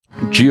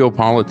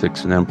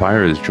Geopolitics and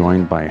Empire is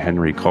joined by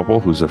Henry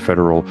Kopel, who's a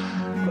federal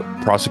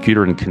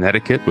prosecutor in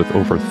Connecticut with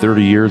over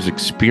 30 years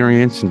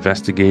experience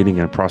investigating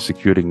and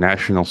prosecuting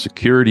national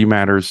security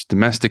matters,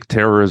 domestic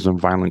terrorism,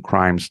 violent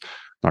crimes,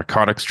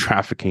 narcotics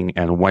trafficking,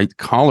 and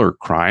white-collar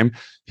crime.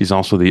 He's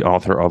also the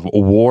author of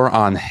War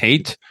on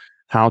Hate,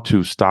 How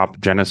to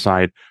Stop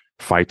Genocide,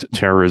 Fight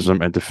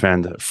Terrorism, and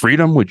Defend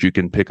Freedom, which you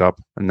can pick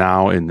up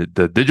now in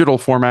the digital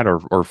format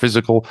or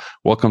physical.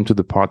 Welcome to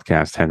the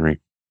podcast,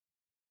 Henry.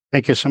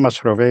 Thank you so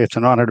much, Rove. It's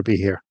an honor to be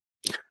here.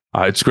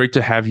 It's great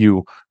to have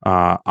you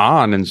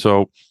on. And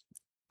so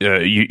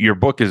your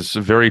book is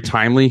very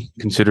timely,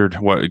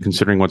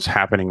 considering what's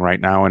happening right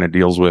now, and it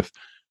deals with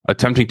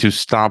attempting to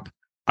stop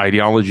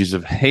ideologies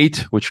of hate,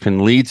 which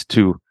can lead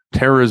to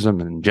terrorism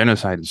and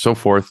genocide and so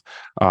forth.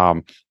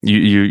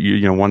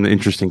 You know, one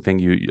interesting thing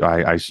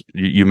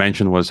you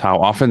mentioned was how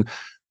often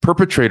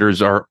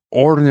perpetrators are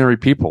ordinary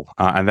people,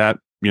 and that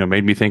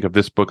made me think of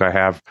this book I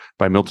have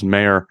by Milton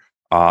Mayer.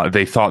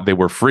 They Thought They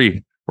Were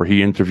Free, where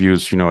he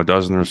interviews a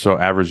dozen or so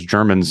average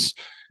Germans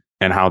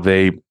and how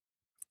they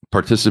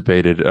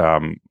participated,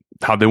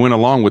 how they went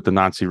along with the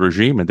Nazi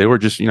regime, and they were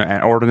just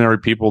ordinary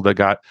people that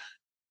got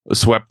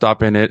swept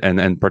up in it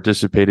and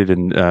participated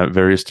in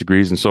various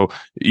degrees. And so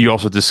you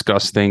also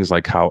discuss things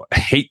like how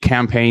hate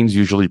campaigns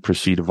usually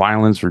precede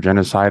violence or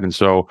genocide. And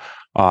so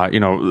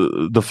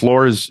the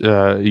floor is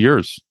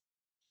yours.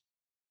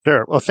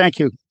 Sure. Well, thank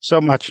you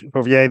so much,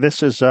 Javier.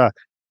 This is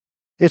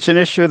it's an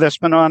issue that's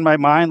been on my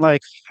mind,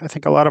 like I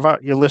think a lot of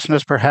your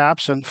listeners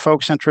perhaps, and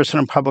folks interested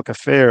in public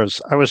affairs.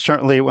 I was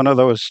certainly one of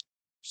those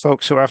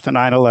folks who after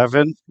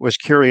 9/11 was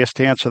curious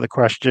to answer the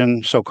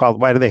question, so-called,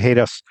 why do they hate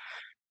us?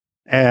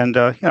 And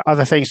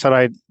other things that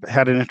I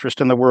had an interest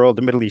in the world,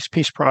 the Middle East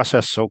peace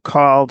process,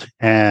 so-called,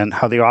 and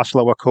how the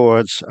Oslo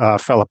Accords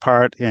fell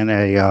apart in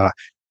a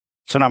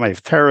tsunami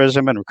of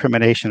terrorism and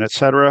recrimination,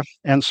 etc.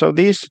 And so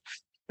these,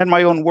 and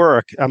my own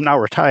work, I'm now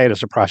retired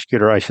as a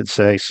prosecutor, I should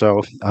say,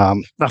 so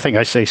nothing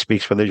I say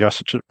speaks for the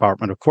Justice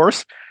Department, of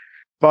course.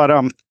 But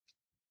I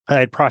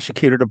had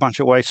prosecuted a bunch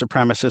of white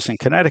supremacists in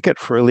Connecticut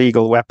for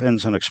illegal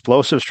weapons and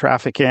explosives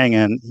trafficking.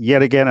 And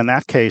yet again, in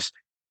that case,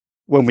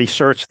 when we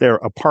searched their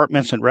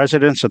apartments and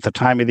residence at the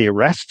time of the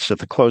arrests, at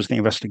the close of the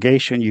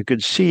investigation, you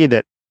could see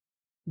that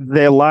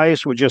their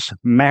lives were just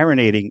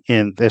marinating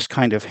in this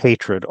kind of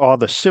hatred. All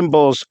the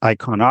symbols,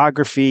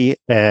 iconography,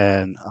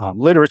 and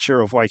literature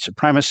of white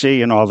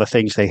supremacy and all the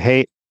things they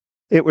hate.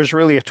 It was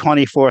really a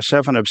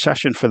 24/7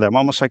 obsession for them,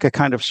 almost like a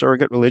kind of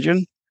surrogate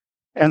religion.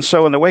 And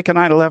so in the wake of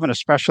 9/11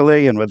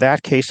 especially, and with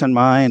that case in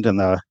mind and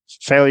the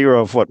failure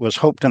of what was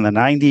hoped in the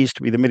 90s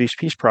to be the Mideast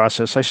peace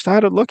process, I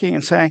started looking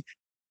and saying,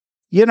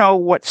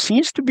 what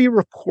seems to be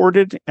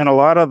reported in a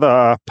lot of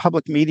the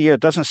public media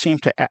doesn't seem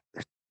to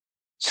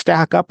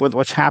stack up with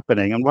what's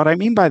happening. And what I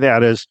mean by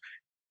that is,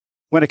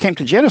 when it came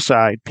to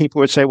genocide, people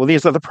would say, well,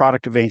 these are the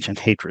product of ancient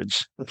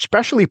hatreds.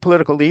 Especially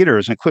political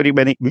leaders, including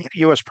many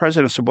U.S.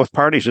 presidents of both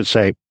parties, would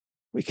say,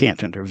 we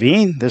can't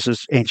intervene. This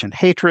is ancient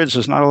hatreds.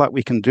 There's not a lot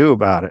we can do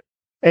about it.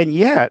 And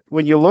yet,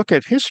 when you look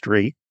at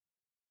history,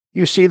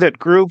 you see that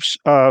groups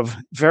of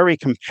very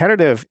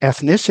competitive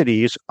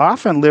ethnicities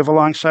often live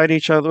alongside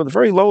each other with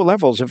very low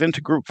levels of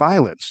intergroup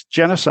violence.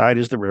 Genocide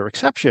is the rare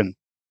exception.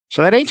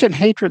 So that ancient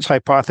hatreds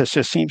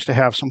hypothesis seems to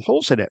have some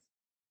holes in it.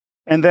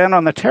 And then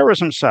on the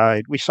terrorism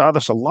side, we saw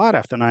this a lot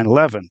after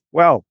 9/11.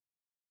 Well,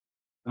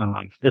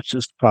 this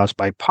is caused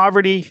by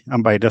poverty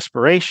and by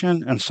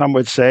desperation, and some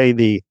would say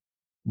the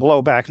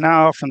blowback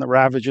now from the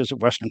ravages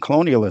of Western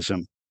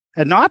colonialism.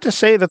 And not to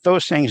say that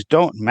those things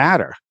don't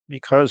matter,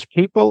 because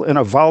people in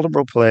a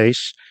vulnerable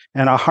place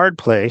and a hard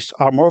place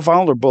are more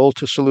vulnerable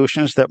to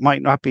solutions that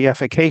might not be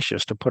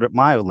efficacious, to put it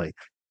mildly.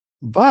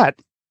 But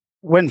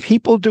when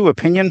people do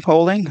opinion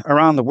polling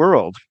around the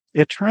world,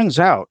 it turns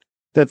out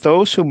that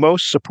those who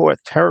most support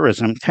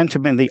terrorism tend to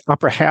be in the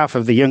upper half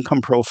of the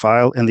income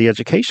profile and the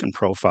education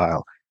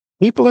profile.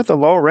 People at the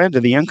lower end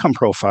of the income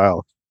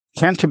profile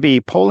tend to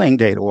be, polling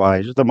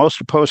data-wise, the most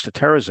opposed to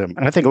terrorism.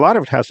 And I think a lot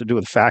of it has to do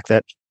with the fact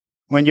that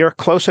when you're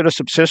closer to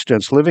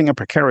subsistence, living a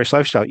precarious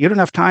lifestyle, you don't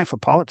have time for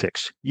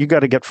politics. You got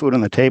to get food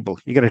on the table.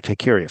 You got to take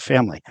care of your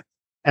family.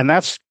 And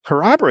that's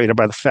corroborated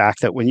by the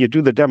fact that when you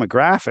do the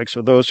demographics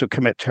of those who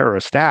commit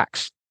terrorist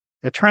acts,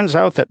 it turns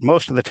out that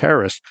most of the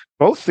terrorists,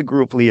 both the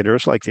group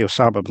leaders like the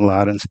Osama bin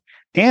Ladens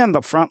and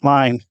the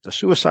frontline, the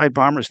suicide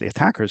bombers, the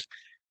attackers,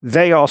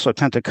 they also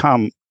tend to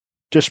come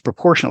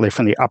disproportionately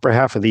from the upper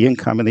half of the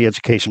income and the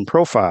education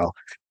profile.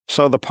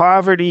 So the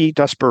poverty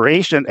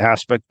desperation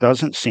aspect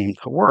doesn't seem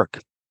to work.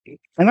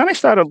 And then I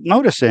started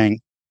noticing,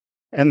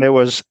 and there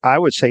was, I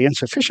would say,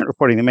 insufficient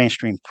reporting in the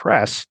mainstream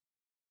press,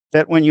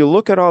 that when you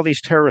look at all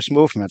these terrorist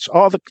movements,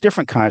 all the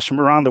different kinds from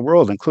around the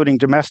world, including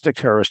domestic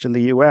terrorists in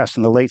the U.S.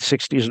 in the late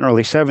 60s and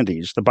early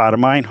 70s, the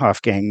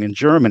Baader-Meinhof gang in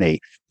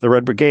Germany, the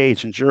Red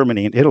Brigades in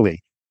Germany and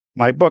Italy.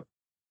 My book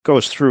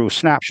goes through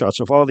snapshots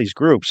of all these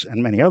groups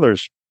and many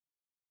others.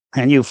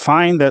 And you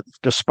find that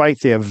despite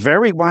their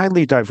very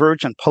widely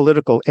divergent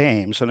political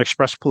aims and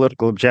expressed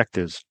political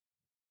objectives,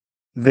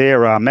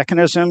 their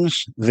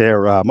mechanisms,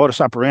 their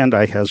modus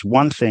operandi has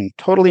one thing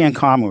totally in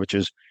common, which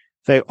is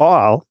they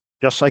all,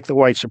 just like the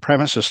white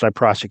supremacists I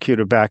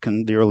prosecuted back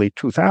in the early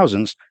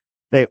 2000s,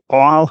 they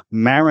all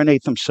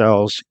marinate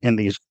themselves in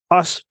these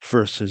us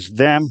versus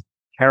them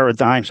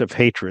paradigms of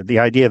hatred. The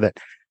idea that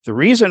the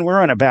reason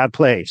we're in a bad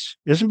place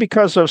isn't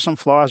because of some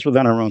flaws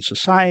within our own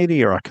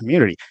society or our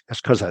community.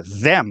 It's because of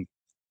them.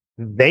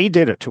 They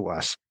did it to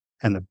us.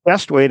 And the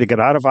best way to get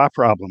out of our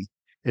problem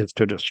is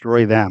to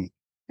destroy them.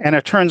 And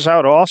it turns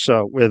out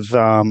also with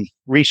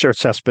research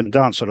that's been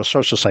done, sort of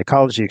social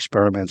psychology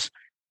experiments,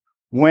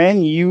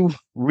 when you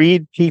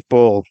read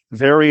people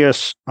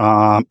various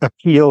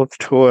appeal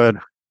toward,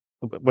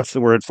 what's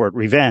the word for it,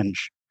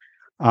 revenge,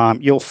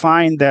 you'll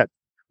find that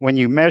when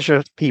you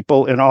measure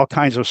people in all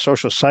kinds of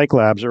social psych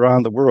labs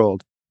around the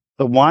world,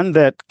 the one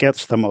that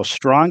gets the most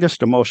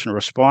strongest emotional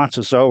response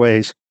is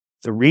always,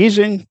 the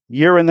reason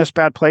you're in this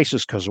bad place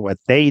is because of what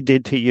they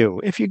did to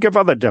you. If you give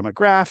other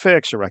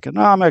demographics or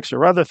economics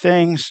or other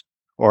things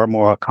or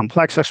more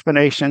complex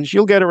explanations,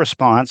 you'll get a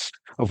response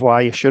of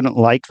why you shouldn't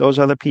like those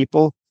other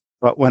people.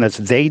 But when it's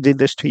they did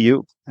this to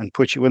you and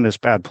put you in this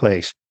bad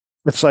place,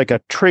 it's like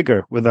a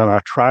trigger within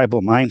our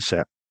tribal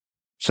mindset.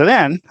 So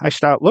then I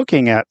start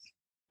looking at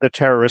the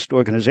terrorist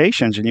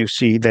organizations, and you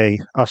see they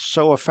are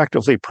so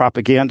effectively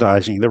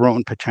propagandizing their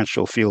own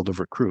potential field of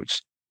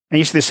recruits. And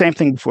you see the same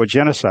thing before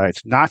genocides.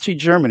 Nazi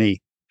Germany,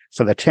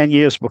 for the 10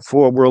 years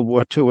before World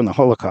War II and the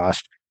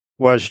Holocaust,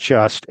 was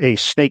just a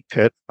snake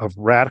pit of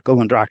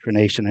radical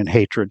indoctrination and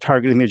hatred,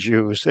 targeting the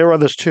Jews. There were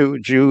others too,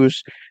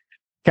 Jews,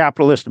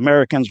 capitalist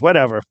Americans,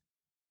 whatever.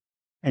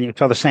 And you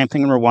saw the same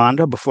thing in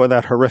Rwanda before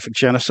that horrific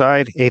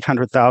genocide,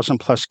 800,000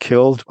 plus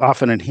killed,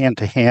 often in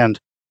hand-to-hand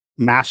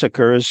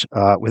massacres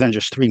within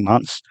just 3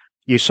 months.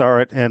 You saw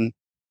it, and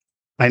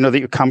I know that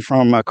you come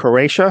from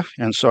Croatia,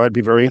 and so I'd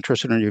be very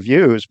interested in your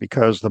views,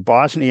 because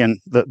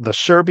the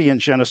Serbian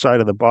genocide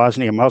of the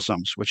Bosnian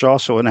Muslims, which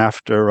also went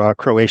after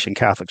Croatian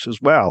Catholics as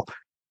well,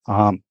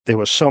 there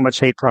was so much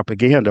hate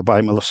propaganda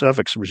by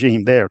Milosevic's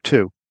regime there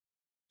too.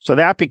 So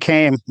that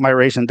became my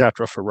raison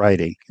d'etre for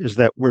writing, is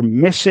that we're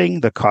missing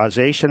the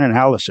causation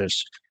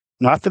analysis.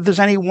 Not that there's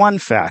any one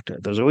factor,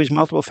 there's always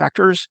multiple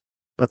factors,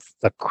 but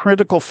the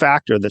critical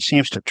factor that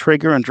seems to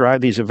trigger and drive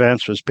these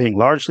events was being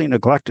largely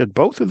neglected,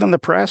 both within the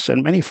press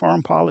and many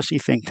foreign policy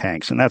think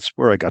tanks. And that's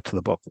where I got to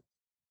the book.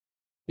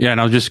 Yeah,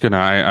 and I was just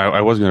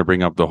I was gonna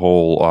bring up the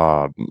whole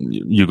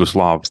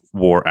Yugoslav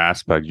war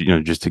aspect,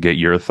 just to get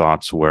your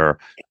thoughts. Where,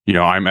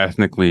 I'm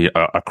ethnically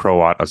a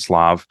Croat, a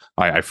Slav.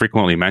 I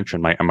frequently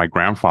mention my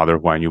grandfather,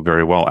 who I knew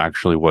very well,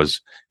 actually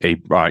was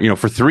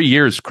for 3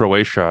 years,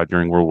 Croatia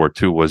during World War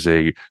II was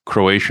a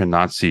Croatian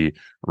Nazi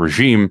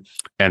regime,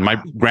 and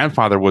my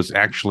grandfather was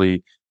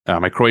actually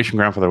my Croatian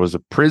grandfather was a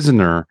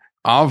prisoner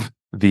of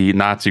the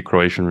Nazi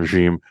Croatian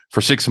regime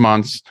for 6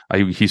 months.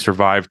 He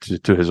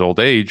survived to his old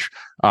age.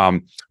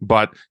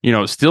 But,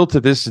 still to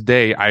this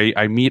day,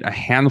 I meet a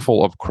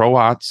handful of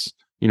Croats,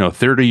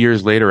 30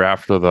 years later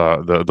after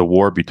the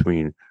war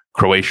between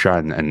Croatia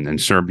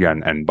and Serbia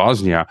and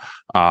Bosnia,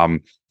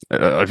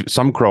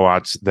 some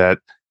Croats that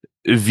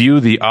view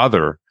the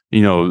other,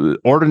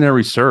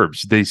 ordinary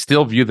Serbs, they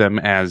still view them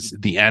as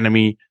the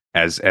enemy,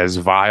 as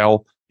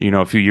vile.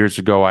 A few years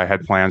ago, I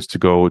had plans to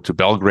go to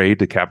Belgrade,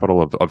 the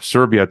capital of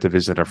Serbia, to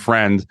visit a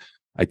friend.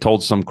 I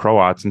told some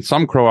Croats, and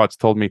some Croats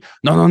told me,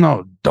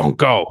 no, don't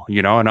go,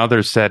 and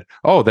others said,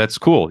 oh, that's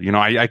cool.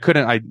 I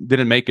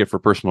didn't make it for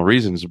personal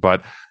reasons,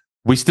 but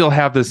we still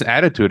have this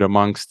attitude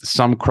amongst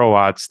some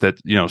Croats that,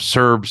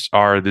 Serbs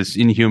are this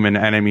inhuman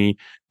enemy,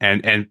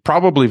 and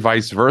probably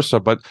vice versa.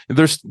 But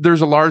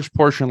there's a large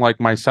portion like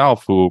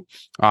myself who,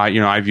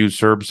 I view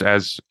Serbs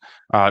as,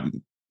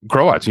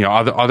 Croats,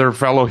 other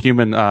fellow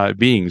human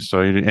beings.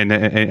 So, and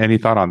any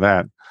thought on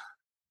that?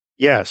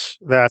 Yes,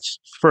 that's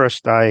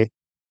first.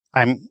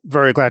 I'm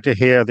very glad to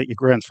hear that your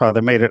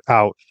grandfather made it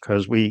out,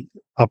 because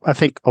I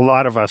think a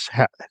lot of us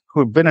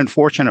who've been in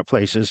fortunate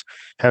places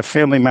have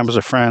family members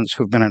or friends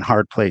who've been in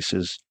hard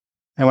places.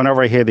 And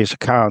whenever I hear these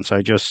accounts,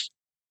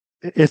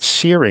 it's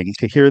searing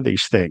to hear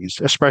these things,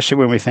 especially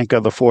when we think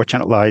of the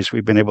fortunate lives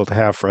we've been able to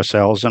have for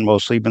ourselves and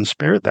mostly been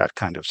spared that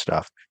kind of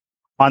stuff.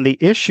 On the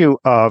issue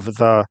of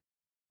the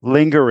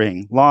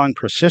lingering, long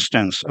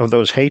persistence of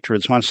those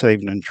hatreds once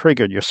they've been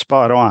triggered, you're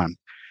spot on.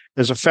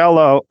 There's a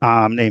fellow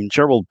named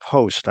Gerald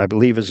Post, I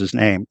believe is his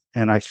name,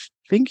 and I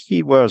think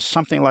he was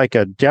something like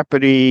a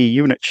deputy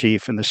unit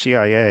chief in the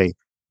CIA,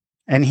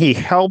 and he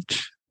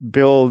helped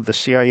build the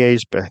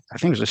CIA's, I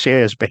think it was the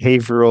CIA's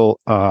behavioral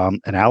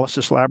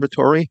analysis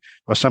laboratory,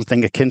 or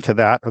something akin to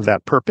that, of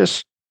that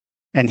purpose.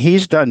 And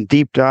he's done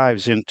deep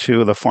dives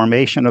into the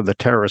formation of the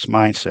terrorist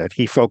mindset.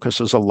 He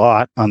focuses a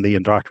lot on the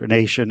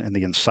indoctrination and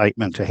the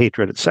incitement to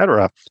hatred,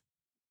 etc.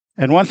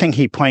 And one thing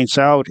he points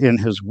out in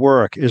his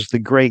work is the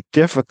great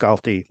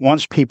difficulty,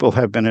 once people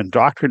have been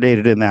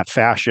indoctrinated in that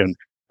fashion,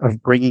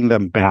 of bringing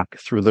them back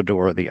through the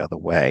door the other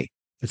way.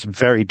 It's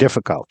very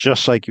difficult,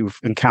 just like you've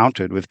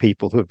encountered with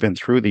people who have been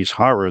through these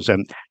horrors.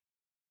 And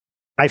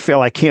I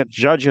feel I can't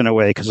judge in a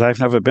way because I've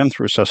never been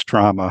through such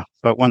trauma.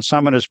 But when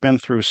someone has been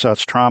through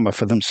such trauma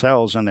for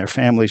themselves and their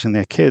families and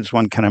their kids,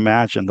 one can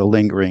imagine the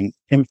lingering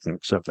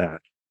impacts of that.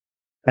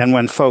 And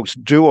when folks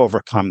do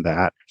overcome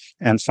that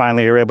and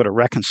finally are able to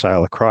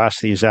reconcile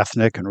across these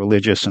ethnic and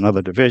religious and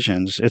other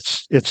divisions,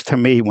 it's to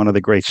me one of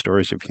the great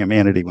stories of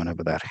humanity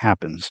whenever that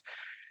happens.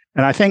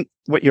 And I think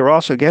what you're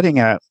also getting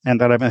at, and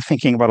that I've been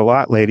thinking about a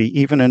lot lately,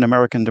 even in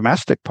American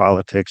domestic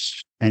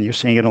politics, and you're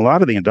seeing it in a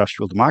lot of the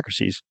industrial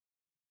democracies,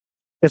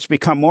 it's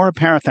become more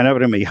apparent than ever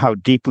to me how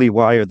deeply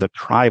wired the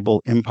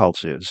tribal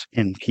impulse is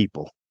in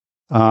people.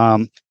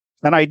 And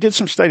I did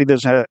some study.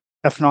 There's an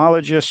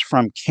ethnologist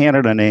from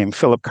Canada named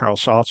Philip Carl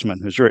Saltzman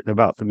who's written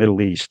about the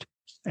Middle East.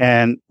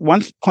 And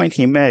one point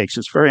he makes,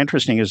 it's very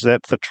interesting, is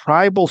that the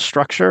tribal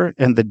structure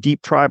and the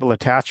deep tribal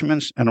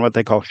attachments and what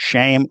they call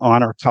shame,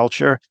 honor,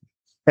 culture,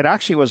 it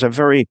actually was a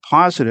very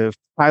positive,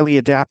 highly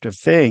adaptive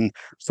thing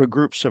for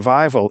group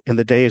survival in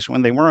the days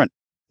when they weren't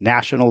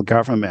national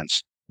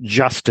governments,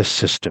 justice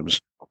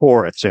systems,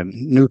 courts, and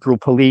neutral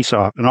police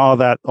and all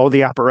that, all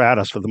the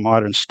apparatus for the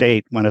modern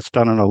state when it's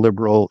done in a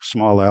liberal,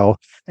 small L,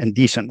 and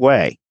decent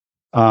way.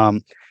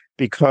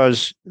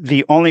 Because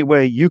the only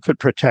way you could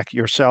protect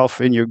yourself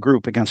and your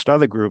group against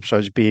other groups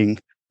was being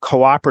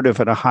cooperative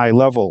at a high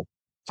level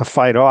to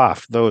fight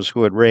off those who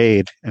would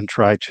raid and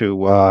try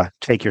to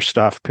take your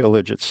stuff,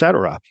 pillage,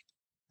 etc.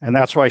 And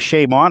that's why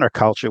shame honor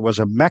culture was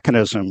a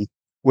mechanism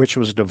which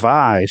was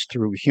devised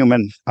through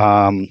human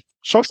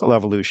social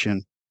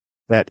evolution,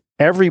 that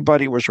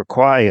everybody was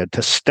required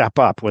to step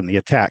up when the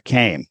attack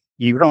came.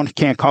 You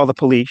can't call the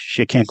police,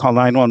 you can't call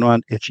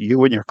 911, it's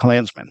you and your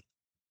Klansmen.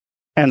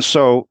 And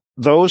so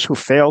those who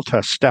failed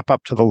to step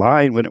up to the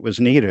line when it was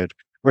needed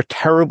were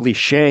terribly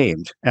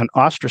shamed and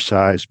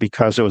ostracized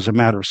because it was a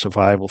matter of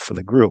survival for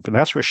the group. And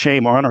that's where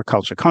shame honor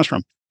culture comes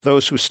from.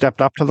 Those who stepped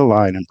up to the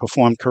line and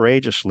performed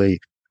courageously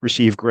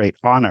receive great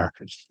honor.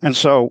 And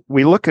so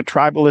we look at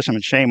tribalism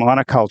and shame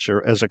honor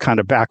culture as a kind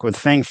of backward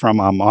thing from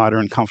our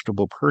modern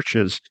comfortable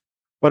perches,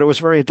 but it was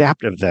very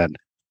adaptive then.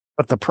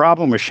 But the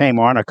problem with shame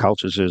honor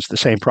cultures is the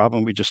same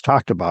problem we just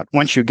talked about.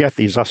 Once you get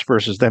these us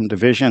versus them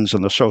divisions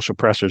and the social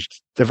pressures,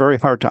 they're very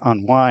hard to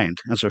unwind.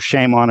 And so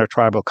shame honor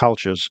tribal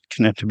cultures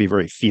tend to be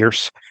very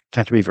fierce,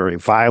 tend to be very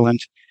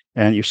violent.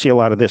 And you see a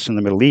lot of this in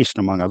the Middle East,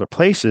 among other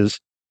places.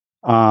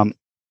 And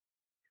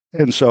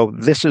so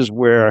this is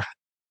where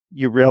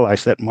you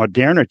realize that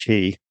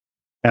modernity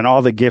and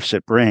all the gifts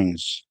it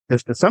brings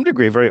is to some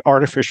degree a very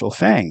artificial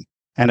thing.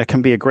 And it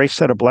can be a great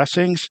set of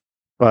blessings.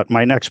 But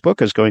my next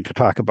book is going to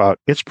talk about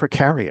it's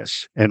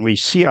precarious, and we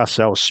see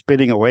ourselves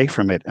spinning away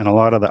from it in a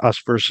lot of the us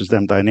versus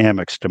them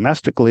dynamics,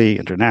 domestically,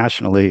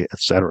 internationally,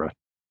 etc.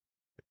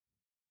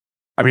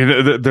 I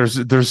mean,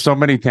 there's so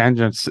many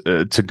tangents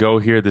to go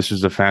here. This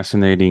is a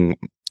fascinating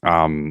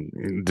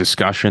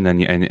discussion,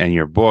 and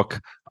your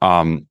book.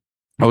 I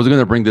was going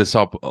to bring this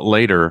up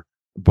later,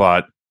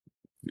 but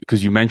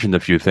because you mentioned a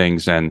few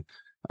things, and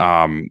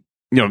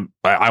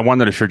I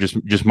wanted to share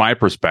just my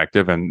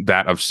perspective and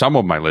that of some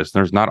of my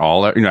listeners, not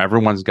all.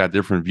 Everyone's got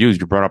different views.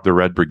 You brought up the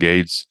Red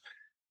Brigades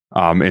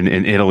in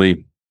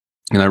Italy,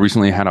 and I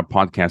recently had a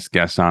podcast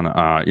guest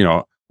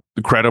on,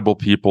 credible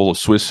people, a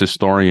Swiss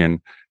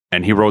historian,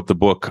 and he wrote the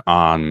book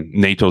on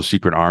NATO's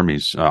secret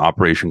armies,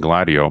 Operation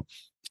Gladio,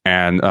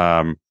 and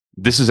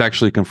this is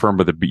actually confirmed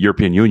by the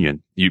European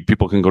Union.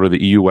 People can go to the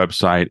EU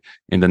website.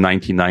 In the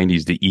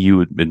 1990s, the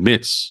EU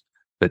admits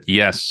that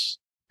yes,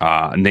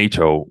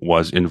 NATO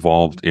was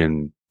involved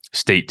in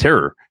state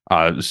terror.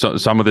 So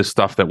some of this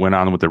stuff that went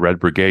on with the Red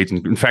Brigades.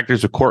 And in fact,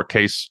 there's a court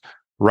case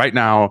right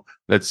now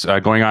that's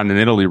going on in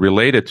Italy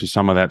related to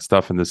some of that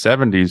stuff in the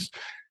 70s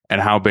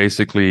and how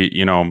basically,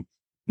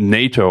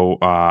 NATO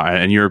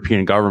and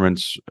European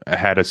governments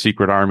had a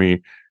secret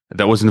army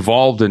that was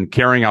involved in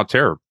carrying out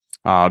terror.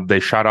 They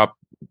shot up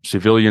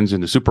civilians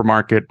in the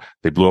supermarket.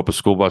 They blew up a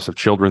school bus of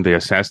children. They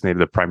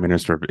assassinated the prime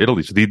minister of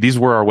Italy. So these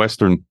were our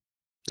Western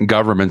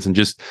governments. And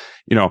just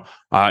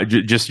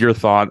your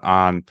thought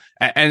on,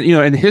 and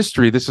in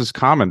history, this is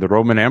common. The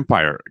Roman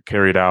Empire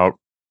carried out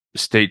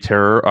state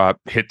terror,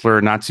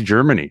 Hitler, Nazi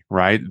Germany,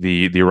 right?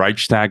 The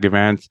Reichstag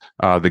event,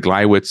 the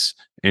Gleiwitz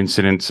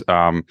incident,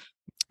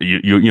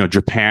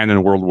 Japan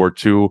in World War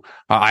II.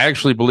 I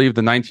actually believe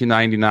the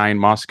 1999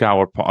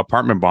 Moscow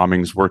apartment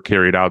bombings were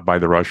carried out by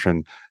the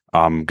Russian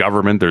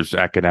government. There's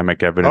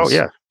academic evidence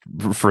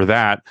for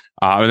that.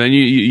 And then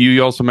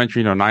you also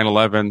mentioned,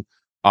 9/11.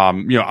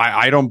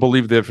 I don't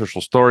believe the official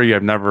story.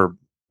 I've never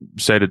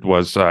said it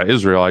was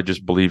Israel. I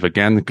just believe,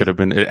 again, it could have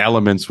been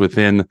elements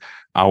within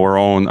our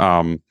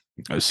own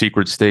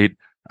secret state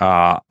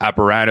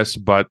apparatus.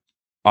 But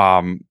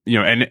and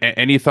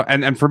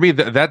for me,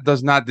 that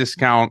does not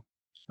discount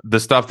the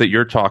stuff that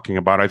you're talking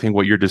about. I think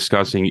what you're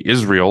discussing,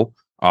 Israel,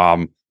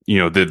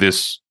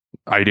 this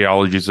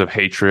ideologies of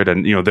hatred,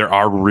 and there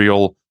are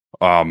real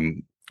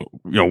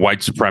white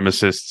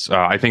supremacists.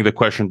 I think the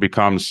question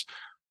becomes,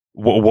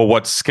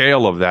 what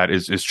scale of that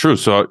is true?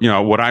 So,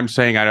 what I'm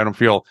saying, I don't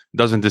feel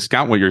doesn't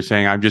discount what you're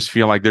saying. I just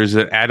feel like there's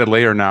an added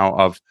layer now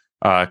of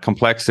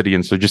complexity.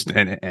 And so, just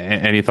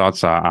any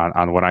thoughts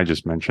on what I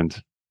just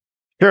mentioned?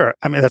 Sure.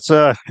 I mean, it's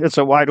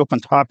a wide open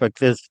topic.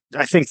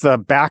 I think the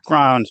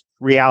background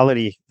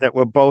reality that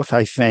we're both,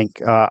 I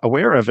think,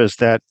 aware of is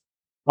that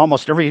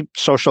almost every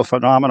social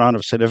phenomenon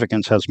of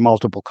significance has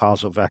multiple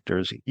causal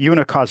vectors.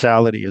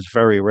 Unicausality is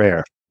very rare.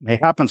 It may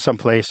happen some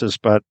places,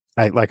 but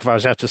if I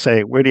was asked to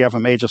say, where do you have a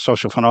major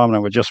social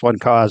phenomenon with just one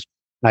cause,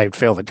 I'd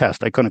fail the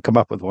test. I couldn't come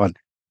up with one.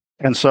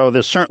 And so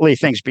there's certainly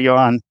things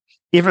beyond,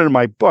 even in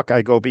my book,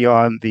 I go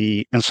beyond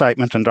the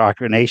incitement and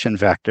indoctrination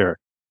vector.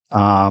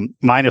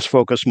 Mine is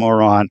focused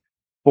more on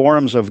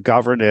forms of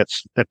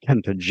governance that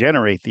tend to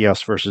generate the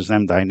us versus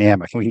them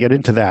dynamic. We can get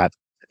into that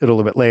a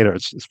little bit later.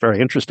 It's very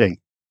interesting.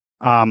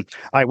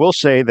 I will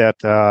say that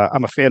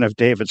I'm a fan of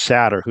David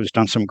Satter, who's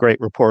done some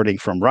great reporting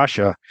from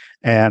Russia,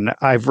 and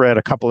I've read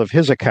a couple of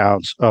his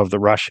accounts of the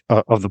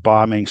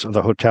bombings of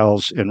the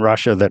hotels in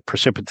Russia that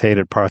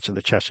precipitated parts of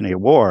the Chechnya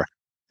War.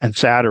 And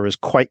Satter is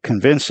quite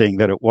convincing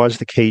that it was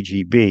the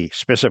KGB,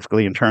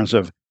 specifically in terms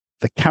of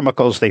the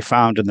chemicals they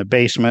found in the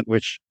basement,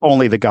 which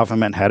only the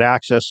government had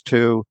access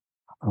to.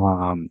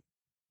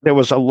 There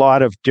was a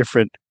lot of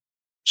different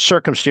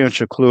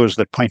circumstantial clues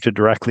that pointed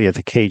directly at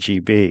the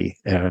KGB,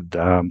 and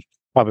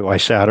probably why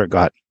Satter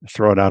got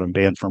thrown out and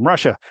banned from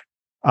Russia.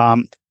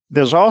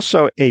 There's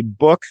also a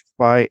book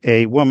by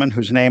a woman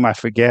whose name I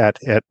forget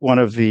at one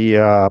of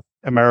the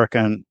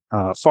American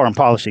foreign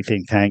policy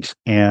think tanks,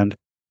 and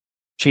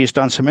she's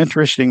done some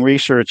interesting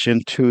research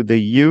into the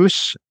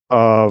use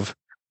of,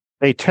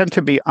 they tend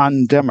to be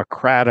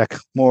undemocratic,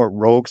 more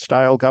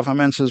rogue-style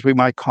governments, as we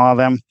might call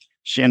them.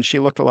 She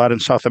looked a lot in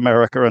South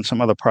America and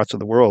some other parts of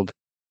the world,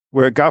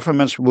 where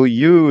governments will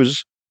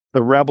use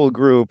the rebel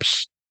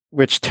groups,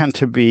 which tend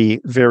to be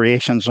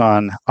variations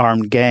on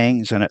armed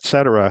gangs and et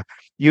cetera,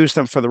 use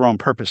them for their own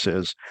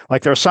purposes.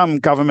 Like there are some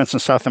governments in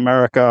South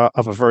America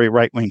of a very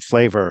right-wing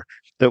flavor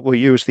that will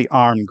use the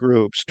armed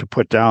groups to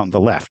put down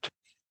the left.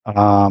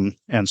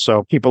 And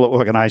so people are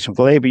organizing with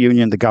the labor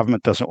union. The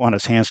government doesn't want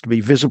its hands to be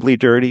visibly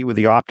dirty with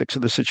the optics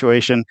of the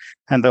situation,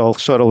 and they'll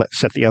sort of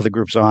set the other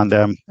groups on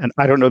them. And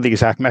I don't know the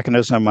exact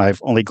mechanism.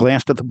 I've only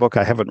glanced at the book.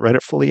 I haven't read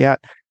it fully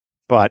yet,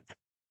 but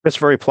it's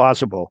very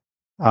plausible.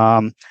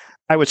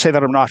 I would say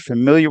that I'm not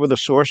familiar with the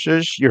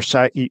sources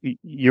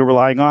you're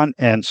relying on,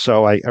 and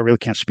so I really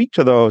can't speak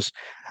to those.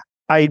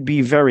 I'd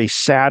be very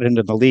saddened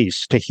in the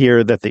least to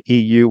hear that the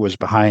EU was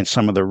behind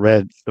some of the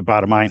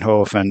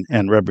Baader-Meinhof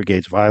and Red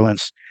Brigade's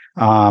violence.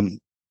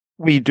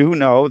 We do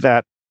know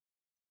that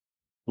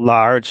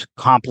large,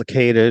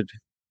 complicated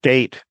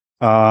state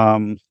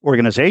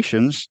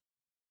organizations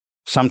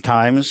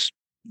sometimes,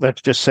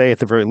 let's just say at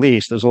the very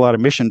least, there's a lot of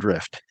mission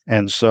drift.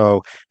 And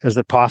so is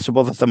it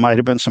possible that there might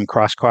have been some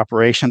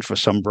cross-cooperation for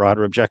some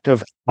broader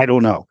objective? I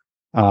don't know.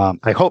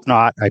 I hope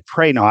not. I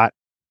pray not.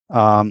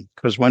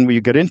 Because when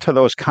we get into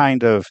those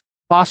kind of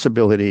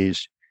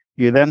possibilities,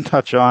 you then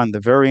touch on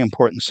the very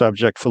important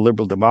subject for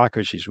liberal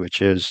democracies,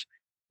 which is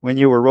when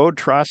you erode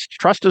trust,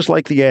 trust is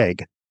like the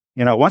egg.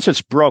 Once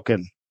it's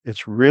broken,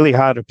 it's really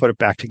hard to put it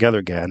back together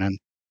again. And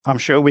I'm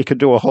sure we could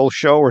do a whole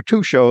show or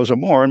two shows or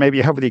more, and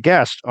maybe have the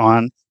guest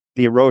on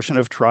the erosion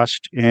of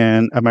trust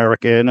in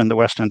American and the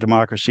Western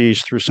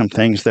democracies through some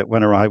things that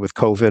went awry with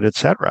COVID, et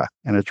cetera.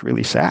 And it's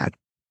really sad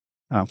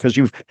because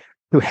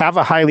to have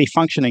a highly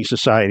functioning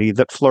society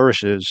that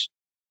flourishes,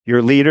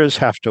 your leaders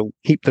have to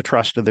keep the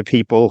trust of the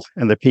people,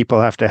 and the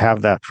people have to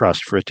have that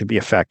trust for it to be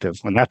effective.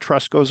 When that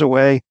trust goes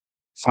away,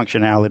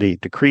 functionality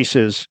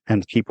decreases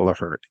and people are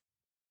hurt.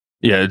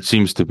 Yeah, it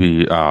seems to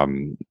be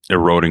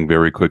eroding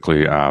very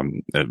quickly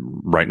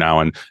right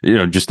now. And,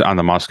 just on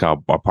the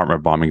Moscow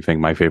apartment bombing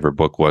thing, my favorite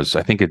book was,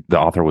 I think the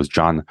author was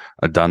John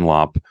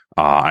Dunlop,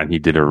 and he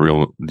did a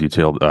real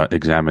detailed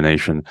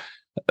examination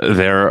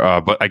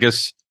there. But I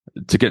guess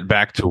to get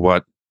back to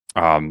what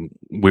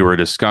we were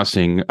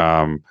discussing,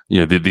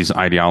 these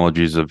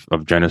ideologies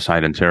of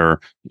genocide and terror,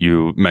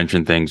 you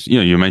mentioned things,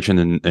 you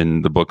mentioned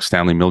in the book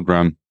Stanley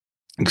Milgram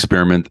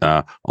experiment,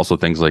 also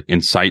things like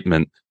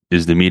incitement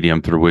is the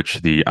medium through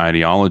which the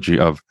ideology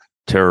of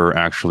terror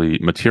actually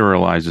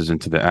materializes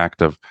into the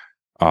act of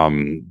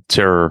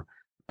terror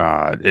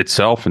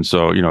itself. And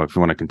so, if you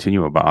want to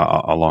continue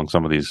along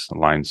some of these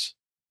lines.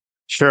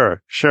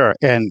 Sure.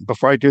 And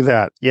before I do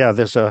that,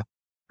 there's a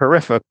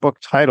horrific book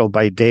titled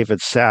by David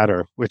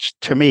Satter, which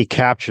to me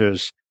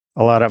captures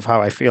a lot of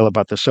how I feel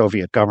about the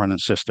Soviet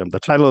governance system. The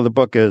title of the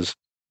book is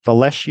The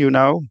Less You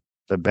Know,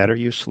 the Better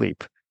You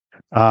Sleep.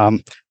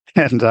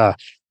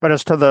 But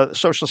as to the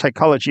social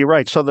psychology,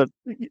 right, so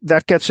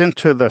that gets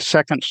into the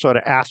second sort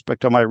of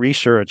aspect of my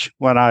research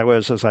when I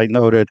was, as I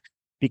noted,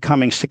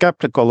 becoming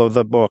skeptical of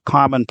the more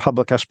common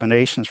public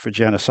explanations for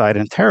genocide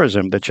and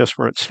terrorism that just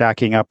weren't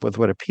stacking up with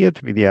what appeared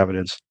to be the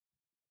evidence.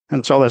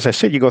 And so, as I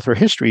said, you go through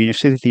history and you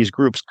see that these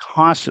groups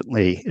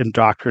constantly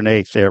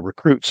indoctrinate their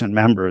recruits and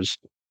members.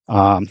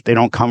 They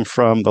don't come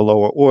from the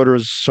lower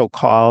orders,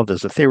 so-called,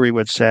 as the theory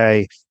would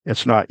say.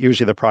 It's not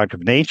usually the product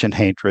of an ancient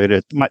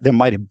hatred. There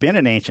might have been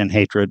an ancient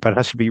hatred, but it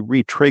has to be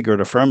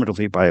re-triggered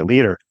affirmatively by a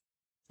leader.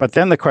 But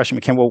then the question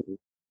became, well,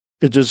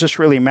 does this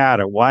really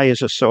matter? Why is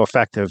this so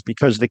effective?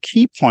 Because the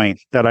key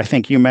point that I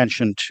think you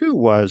mentioned too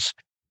was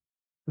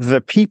the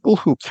people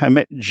who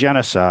commit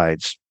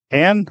genocides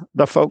and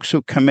the folks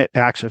who commit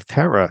acts of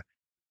terror,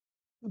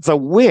 the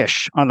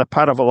wish on the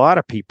part of a lot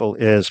of people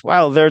is,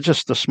 well, they're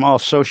just the small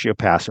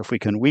sociopaths. If we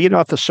can weed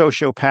out the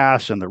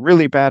sociopaths and the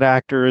really bad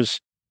actors,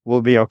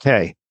 we'll be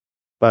okay.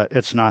 But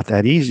it's not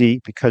that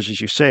easy because, as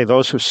you say,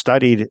 those who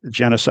studied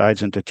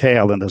genocides in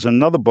detail, and there's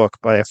another book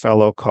by a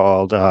fellow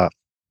called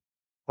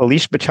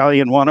Police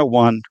Battalion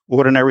 101,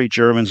 Ordinary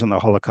Germans in the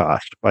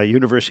Holocaust, by a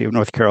University of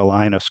North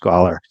Carolina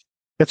scholar.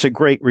 It's a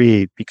great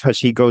read because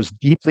he goes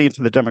deeply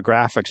into the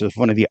demographics of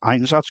one of the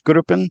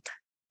Einsatzgruppen.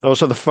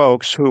 Those are the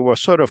folks who were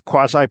sort of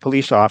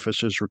quasi-police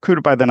officers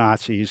recruited by the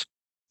Nazis,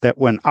 that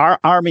when our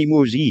army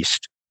moves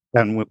east,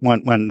 and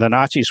when the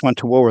Nazis went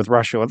to war with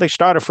Russia, they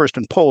started first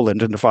in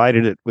Poland and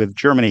divided it with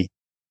Germany,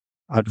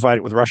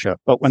 divided with Russia.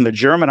 But when the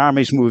German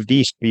armies moved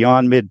east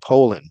beyond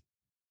mid-Poland,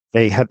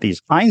 they had these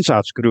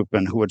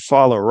Einsatzgruppen who would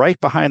follow right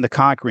behind the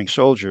conquering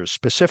soldiers,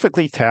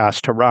 specifically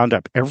tasked to round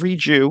up every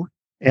Jew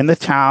in the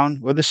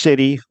town or the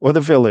city or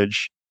the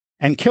village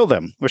and kill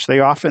them, which they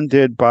often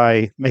did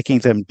by making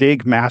them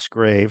dig mass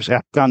graves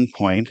at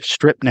gunpoint,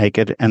 strip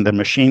naked, and then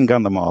machine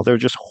gun them all. There are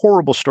just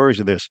horrible stories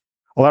of this.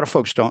 A lot of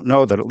folks don't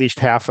know that at least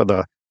half of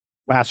the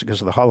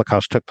massacres of the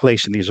Holocaust took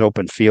place in these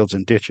open fields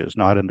and ditches,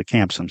 not in the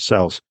camps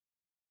themselves.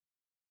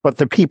 But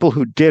the people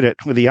who did it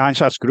were the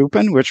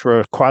Einsatzgruppen, which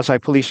were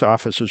quasi-police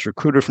officers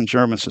recruited from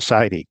German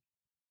society.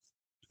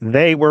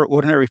 They were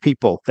ordinary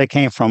people. They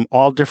came from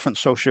all different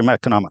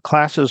socioeconomic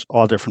classes,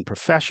 all different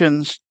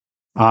professions.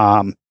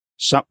 The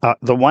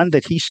one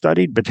that he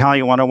studied,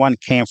 Battalion 101,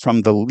 came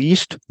from the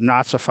least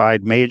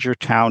Nazified major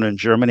town in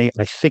Germany.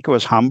 I think it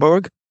was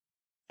Hamburg.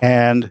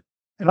 And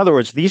in other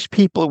words, these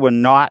people were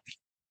not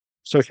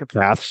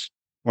sociopaths,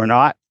 were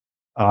not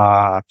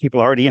people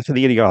already into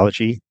the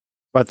ideology,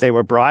 but they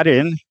were brought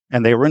in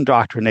and they were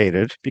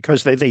indoctrinated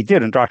because they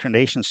did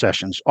indoctrination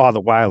sessions all the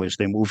while as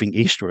they're moving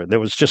eastward. There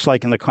was, just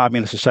like in the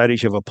communist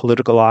societies, you have a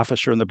political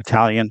officer in the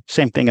battalion,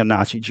 same thing in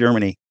Nazi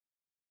Germany.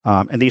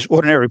 And these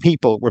ordinary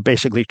people were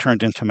basically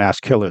turned into mass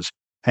killers.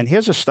 And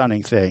here's a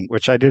stunning thing,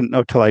 which I didn't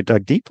know till I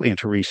dug deeply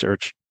into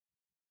research.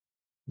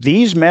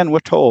 These men were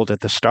told at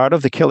the start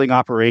of the killing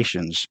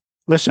operations,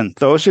 listen,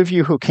 those of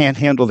you who can't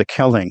handle the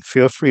killing,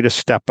 feel free to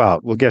step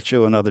out. We'll get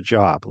you another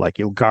job, like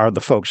you'll guard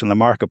the folks in the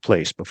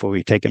marketplace before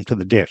we take them to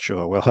the ditch,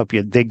 or we'll help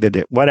you dig the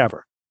ditch,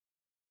 whatever.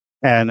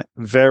 And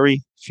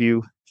very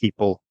few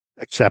people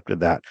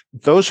accepted that.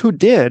 Those who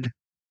did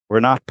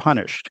were not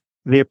punished.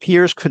 Their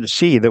peers could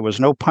see there was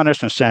no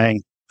punishment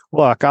saying,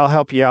 look, I'll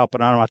help you out,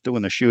 but I'm not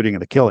doing the shooting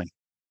and the killing.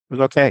 It was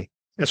okay.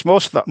 It's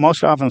most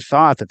often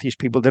thought that these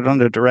people did it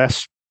under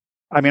duress.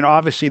 I mean,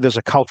 obviously, there's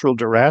a cultural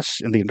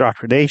duress in the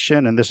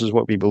indoctrination, and this is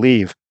what we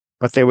believe.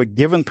 But they were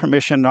given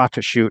permission not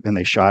to shoot, and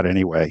they shot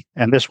anyway.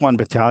 And this one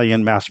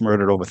battalion mass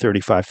murdered over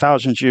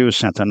 35,000 Jews,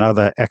 sent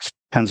another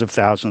tens of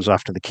thousands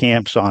off to the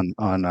camps on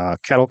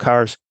kettle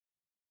cars.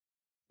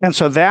 And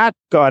so that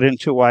got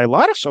into why a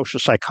lot of social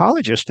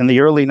psychologists in the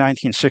early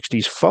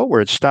 1960s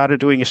forward started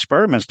doing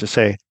experiments to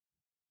say,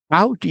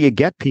 how do you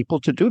get people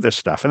to do this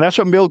stuff? And that's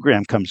where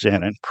Milgram comes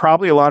in. And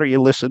probably a lot of your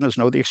listeners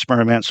know the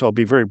experiment, so I'll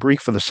be very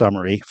brief for the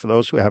summary for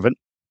those who haven't.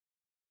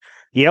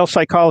 Yale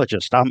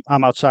psychologist,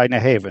 I'm outside New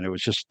Haven. It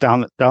was just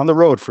down the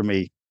road from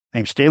me,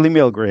 named Stanley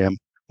Milgram,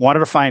 wanted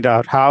to find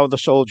out how the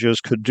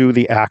soldiers could do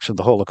the acts of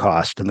the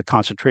Holocaust and the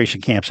concentration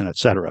camps and et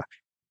cetera.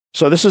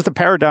 So this is the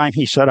paradigm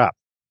he set up.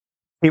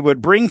 He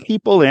would bring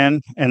people in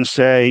and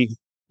say,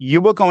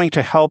 you are going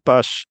to help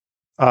us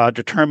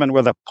determine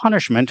whether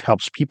punishment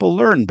helps people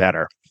learn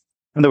better.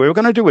 And the way we're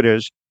going to do it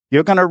is,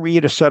 you're going to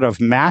read a set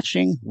of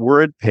matching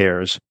word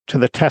pairs to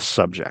the test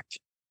subject.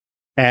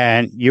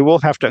 And you will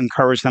have to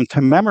encourage them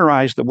to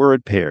memorize the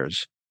word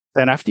pairs.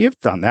 Then after you've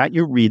done that,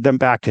 you read them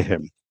back to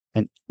him.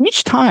 And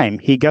each time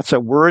he gets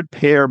a word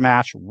pair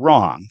match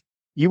wrong,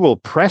 you will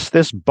press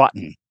this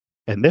button.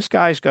 And this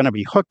guy's going to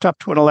be hooked up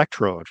to an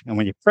electrode. And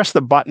when you press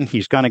the button,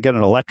 he's going to get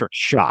an electric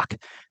shock.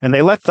 And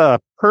they let the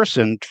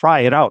person try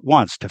it out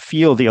once to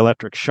feel the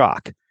electric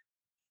shock.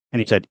 And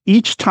he said,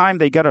 each time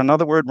they get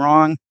another word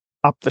wrong,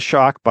 up the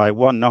shock by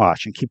one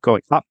notch and keep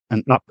going up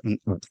and up and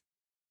up.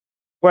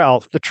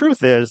 Well, the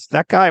truth is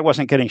that guy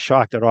wasn't getting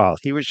shocked at all.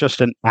 He was just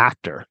an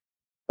actor.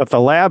 But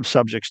the lab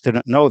subjects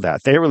didn't know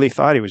that. They really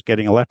thought he was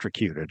getting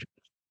electrocuted.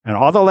 And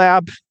all the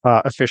lab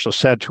officials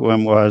said to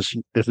him was,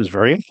 this is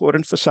very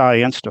important for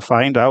science to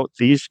find out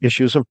these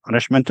issues of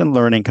punishment and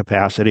learning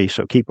capacity,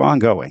 so keep on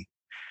going.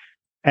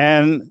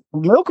 And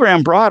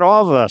Milgram brought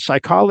all the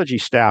psychology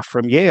staff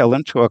from Yale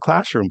into a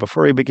classroom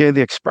before he began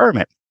the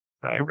experiment.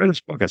 I read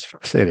his book, it's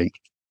fascinating.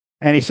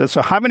 And he said,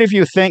 so how many of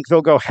you think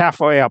they'll go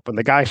halfway up and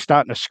the guy's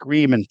starting to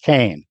scream in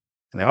pain?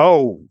 And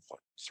they,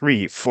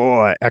 3,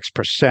 4,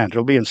 X%.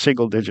 It'll be in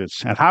single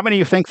digits. And how many of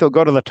you think they'll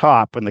go to the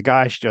top when the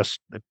guy's just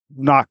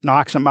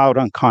knocks him out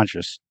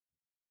unconscious?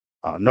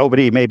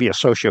 Nobody, maybe a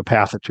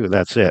sociopath or two,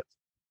 that's it.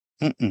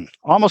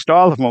 Almost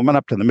all of them went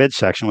up to the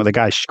midsection where the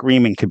guy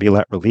screaming could be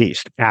let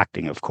released,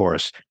 acting, of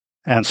course.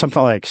 And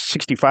something like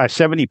 65,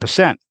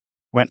 70%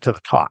 went to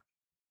the top.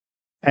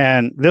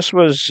 And this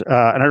was,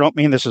 and I don't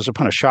mean this as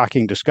upon a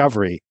shocking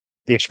discovery,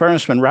 the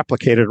experiment's been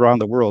replicated around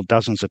the world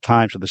dozens of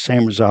times with the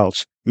same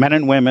results. Men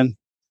and women,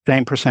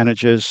 same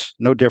percentages,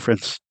 no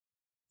difference.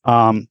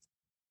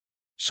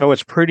 So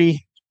it's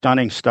pretty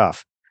stunning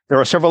stuff. There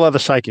are several other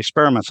psych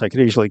experiments I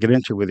could easily get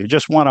into with you.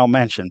 Just one I'll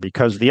mention,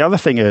 because the other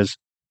thing is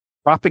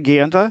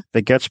propaganda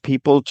that gets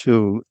people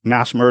to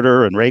mass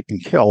murder and rape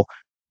and kill.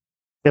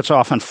 It's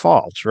often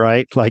false,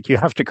 right? Like you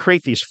have to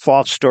create these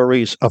false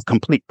stories of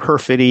complete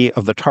perfidy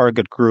of the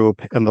target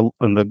group and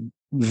the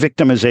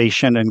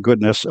victimization and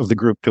goodness of the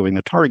group doing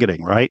the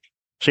targeting, right?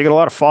 So you get a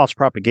lot of false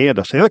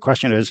propaganda. So the other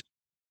question is,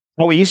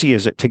 how easy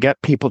is it to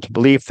get people to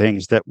believe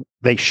things that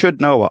they should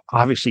know are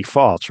obviously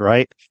false,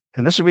 right?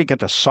 And this is where we get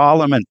to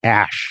Milgram and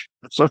Asch.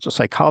 Lots of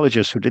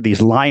psychologists who did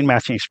these line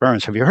matching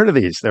experiments. Have you heard of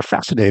these? They're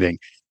fascinating.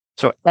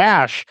 So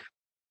Asch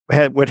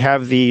would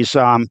have these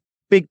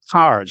big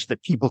cards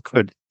that people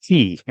could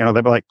see. They'd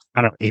be like,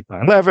 I don't know, 8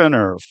 by 11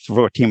 or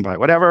 14 by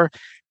whatever.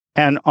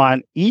 And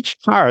on each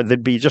card,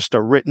 there'd be just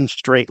a written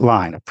straight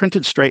line, a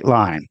printed straight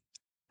line.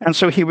 And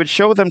so he would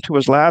show them to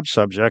his lab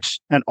subjects.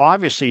 And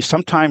obviously,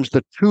 sometimes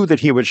the two that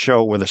he would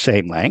show were the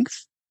same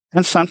length.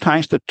 And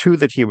sometimes the two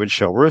that he would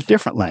show were of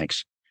different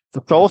lengths.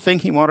 The sole thing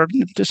he wanted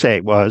them to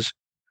say was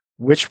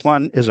which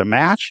one is a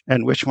match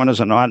and which one is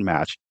a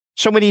non-match.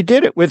 So when he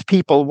did it with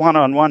people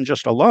one-on-one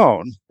just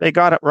alone, they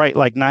got it right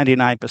like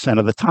 99%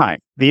 of the time.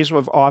 These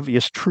were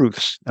obvious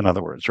truths, in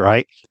other words,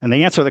 right? And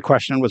the answer to the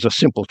question was a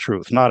simple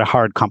truth, not a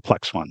hard,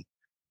 complex one.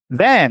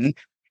 Then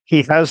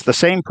he has the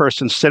same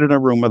person sit in a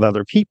room with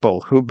other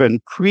people who've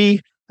been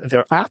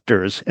they're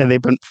actors, and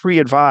they've been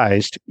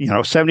pre-advised,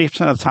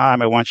 70% of the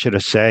time, I want you to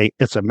say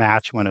it's a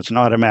match when it's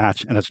not a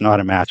match, and it's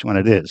not a match when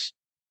it is.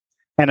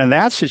 And in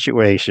that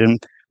situation,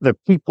 the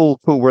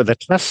people who were the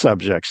test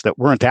subjects that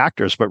weren't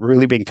actors but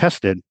really being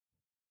tested,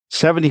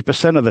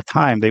 70% of the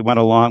time they went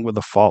along with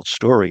the false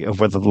story of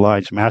whether the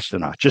lines matched or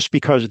not, just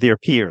because of their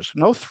peers.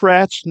 No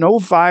threats, no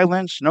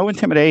violence, no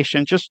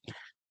intimidation, just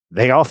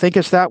they all think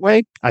it's that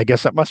way. I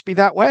guess it must be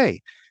that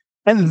way.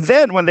 And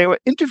then when they were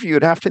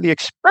interviewed after the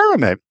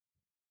experiment,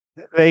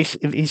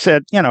 he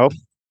said,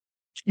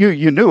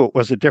 you knew it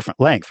was a different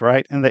length,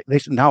 right? And they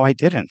said, no, I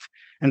didn't.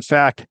 In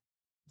fact,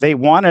 they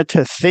wanted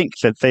to think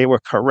that they were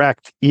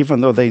correct,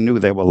 even though they knew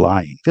they were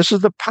lying. This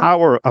is the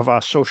power of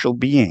our social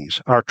beings,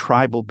 our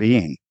tribal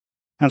being.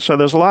 And so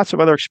there's lots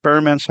of other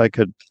experiments I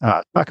could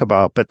talk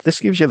about, but this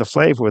gives you the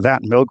flavor with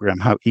that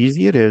Milgram, how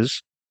easy it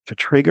is to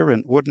trigger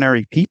in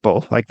ordinary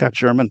people, like that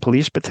German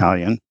police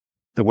battalion,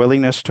 the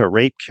willingness to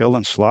rape, kill,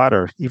 and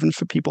slaughter, even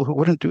for people who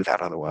wouldn't do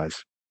that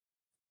otherwise.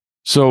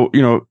 So,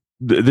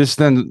 this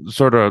then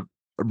sort of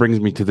brings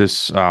me to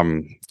this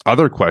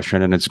other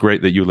question, and it's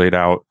great that you laid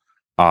out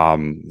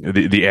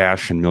the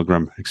Asch and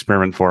Milgram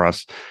experiment for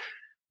us.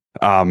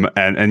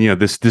 And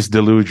this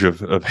deluge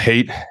of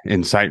hate,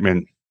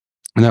 incitement.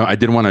 Now, I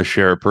did want to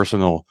share a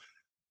personal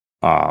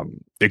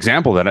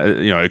example that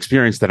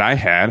experience that I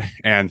had,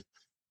 and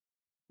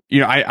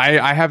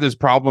I have this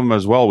problem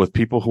as well with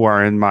people who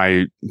are in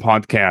my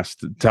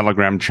podcast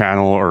Telegram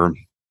channel, or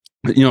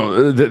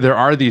there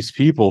are these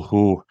people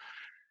who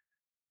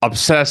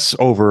obsess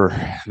over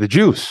the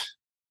Jews.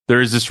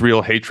 There is this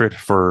real hatred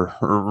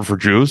for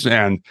Jews,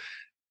 and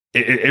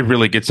it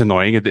really gets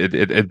annoying.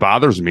 It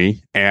bothers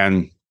me.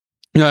 And,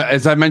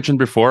 as I mentioned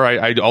before,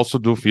 I also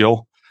do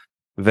feel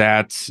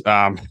that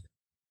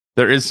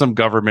there is some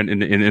government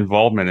in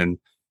involvement in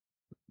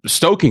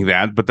stoking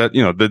that, but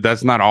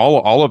that's not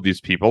all of these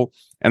people.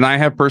 And I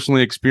have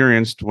personally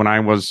experienced when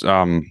I was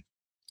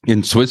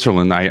in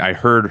Switzerland, I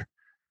heard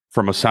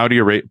from a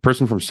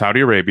person from Saudi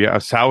Arabia, a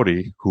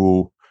Saudi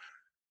who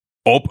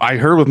I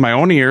heard with my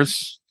own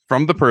ears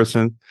from the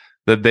person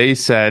that they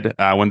said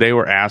when they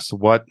were asked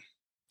what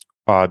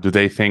do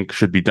they think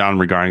should be done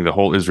regarding the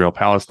whole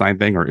Israel-Palestine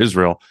thing, or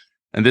Israel.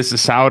 And this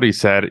is Saudi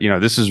said,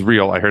 this is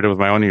real. I heard it with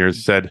my own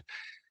ears. Said,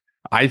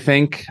 I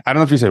don't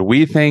know if he said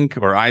we think,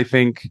 or I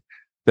think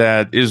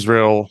that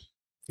Israel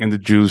and the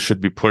Jews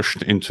should be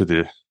pushed into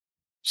the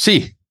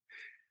sea.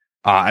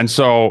 And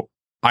so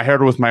I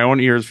heard it with my own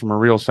ears from a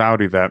real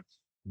Saudi that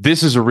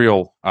this is a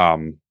real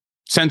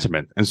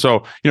sentiment. And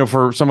so,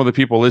 for some of the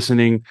people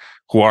listening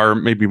who are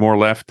maybe more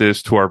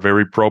leftist, who are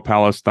very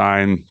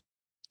pro-Palestine,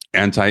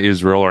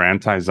 anti-Israel, or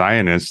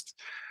anti-Zionist,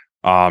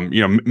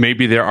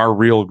 maybe there are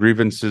real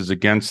grievances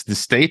against the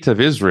state of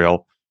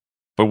Israel,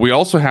 but we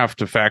also have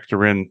to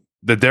factor in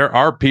that there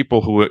are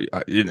people who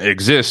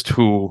exist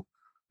who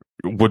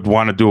would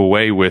want to do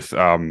away with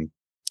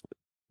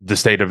the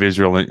state of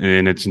Israel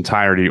in its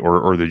entirety,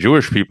 or the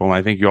Jewish people. And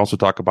I think you also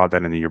talk about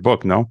that in your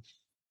book, no?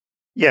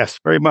 Yes,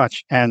 very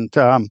much. And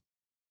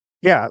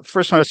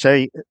first I want to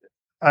say,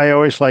 I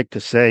always like to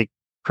say,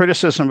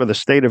 criticism of the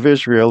state of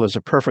Israel is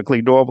a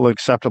perfectly normal,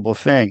 acceptable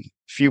thing.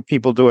 Few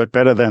people do it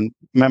better than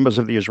members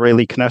of the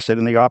Israeli Knesset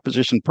and the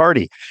opposition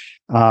party.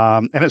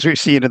 And as we've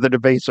seen in the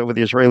debates over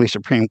the Israeli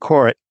Supreme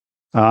Court,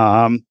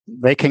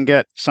 they can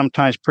get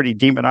sometimes pretty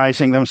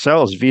demonizing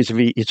themselves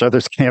vis-a-vis each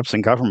other's camps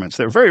and governments.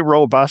 They're a very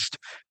robust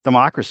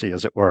democracy,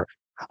 as it were.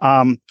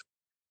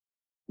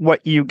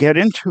 what you get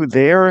into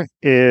there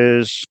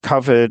is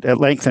covered at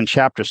length in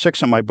chapter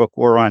 6 of my book,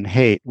 War on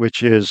Hate,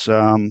 which is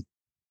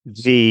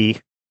the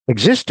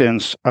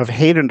existence of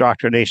hate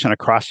indoctrination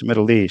across the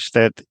Middle East.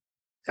 That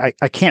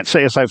I can't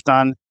say as I've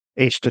done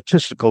a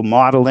statistical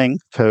modeling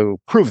to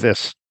prove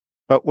this,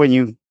 but when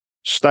you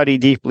study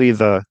deeply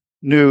the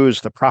news,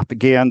 the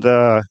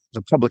propaganda,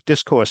 the public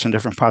discourse in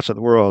different parts of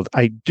the world,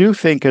 I do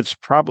think it's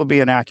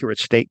probably an accurate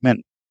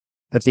statement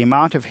that the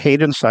amount of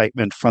hate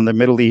incitement from the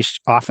Middle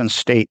East, often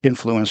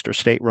state-influenced or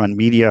state-run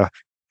media,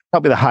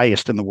 probably the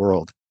highest in the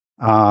world.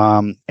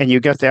 And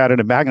you get that in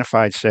a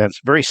magnified sense,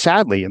 very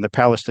sadly, in the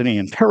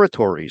Palestinian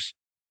territories.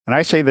 And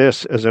I say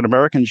this as an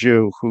American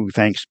Jew who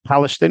thinks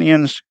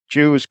Palestinians,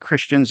 Jews,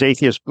 Christians,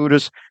 atheists,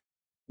 Buddhists,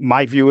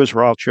 my view is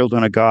we're all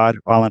children of God,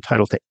 all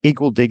entitled to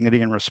equal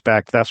dignity and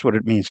respect. That's what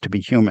it means to be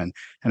human.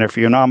 And if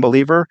you're a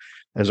non-believer,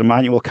 as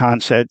Immanuel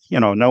Kant said,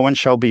 no one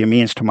shall be a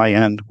means to my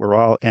end. We're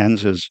all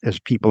ends as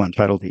people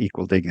entitled to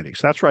equal dignity.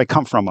 So that's where I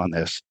come from on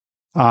this.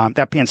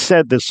 That being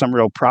said, there's some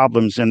real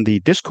problems in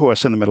the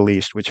discourse in the Middle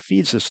East, which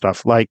feeds this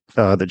stuff, like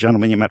the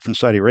gentleman you met from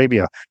Saudi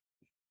Arabia.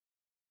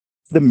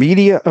 The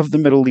media of the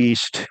Middle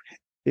East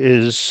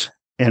is,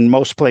 in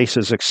most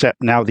places,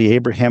 except now the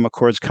Abraham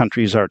Accords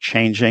countries are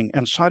changing,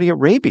 and Saudi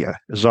Arabia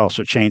is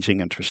also changing,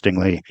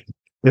 interestingly,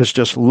 is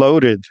just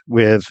loaded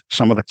with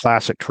some of the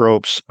classic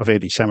tropes of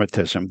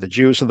anti-Semitism. The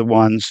Jews are the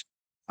ones,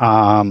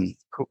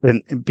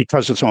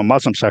 because it's a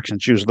Muslim section,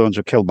 Jews are the ones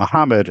who killed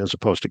Muhammad as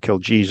opposed to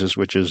killed Jesus,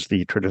 which is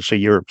the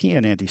traditional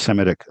European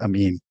anti-Semitic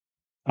meme.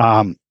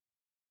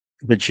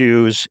 The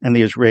Jews and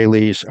the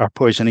Israelis are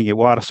poisoning your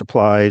water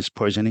supplies,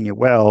 poisoning your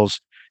wells,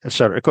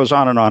 etc. It goes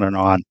on and on and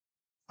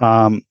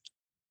on.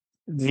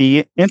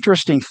 The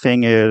interesting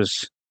thing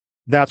is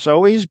that's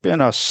always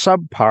been a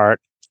subpart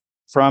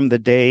from the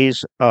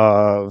days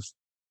of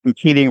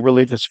competing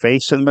religious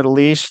faiths in the Middle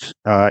East.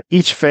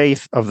 Each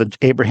faith of the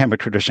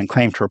Abrahamic tradition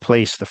claimed to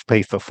replace the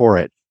faith before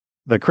it.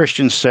 The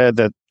Christians said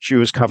that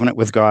Jews' covenant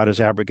with God is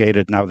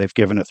abrogated. Now they've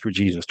given it through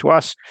Jesus to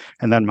us.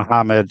 And then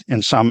Muhammad,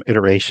 in some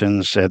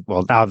iterations, said,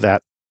 well, now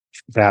that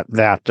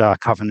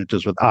covenant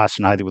is with us,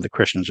 neither with the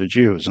Christians or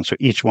Jews. And so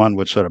each one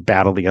would sort of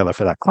battle the other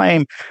for that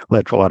claim,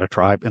 led to a lot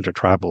of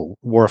intertribal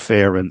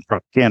warfare and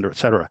propaganda,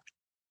 etc.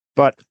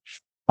 But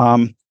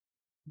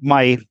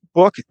my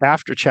book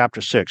after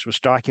chapter 6, which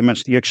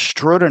documents the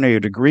extraordinary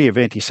degree of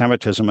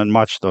anti-Semitism in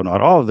much, though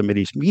not all, of the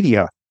Mideast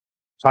media,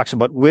 talks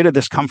about where did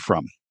this come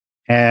from?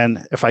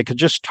 And if I could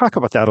just talk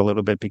about that a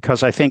little bit,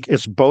 because I think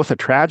it's both a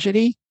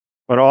tragedy,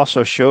 but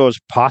also shows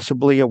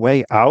possibly a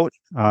way out.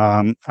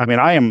 I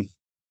am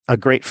a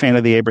great fan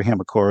of the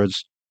Abraham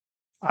Accords.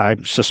 I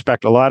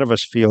suspect a lot of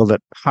us feel that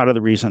part of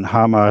the reason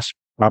Hamas,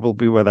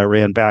 probably with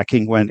Iran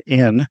backing, went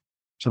in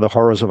to the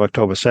horrors of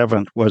October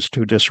 7th was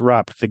to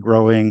disrupt the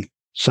growing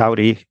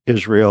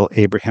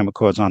Saudi-Israel-Abraham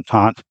Accords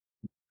entente,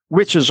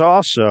 which is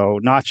also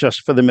not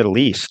just for the Middle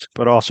East,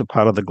 but also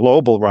part of the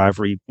global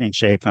rivalry being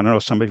shaped. And I know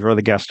some of your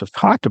other guests have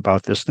talked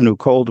about this, the new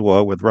Cold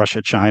War with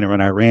Russia, China,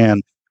 and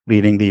Iran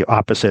leading the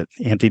opposite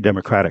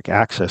anti-democratic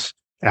axis.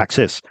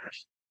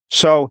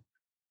 So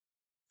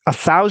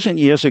 1,000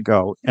 years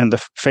ago in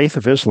the faith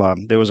of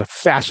Islam, there was a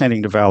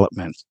fascinating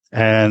development,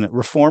 and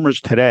reformers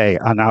today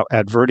are now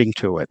adverting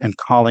to it and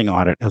calling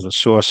on it as a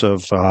source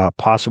of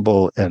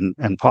possible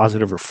and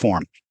positive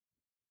reform.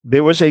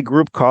 There was a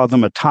group called the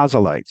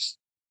Mutazilites,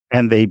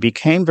 and they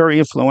became very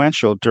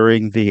influential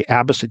during the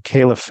Abbasid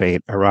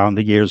Caliphate around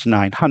the years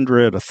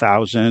 900,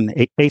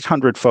 1,000,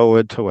 800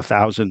 forward to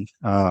 1,000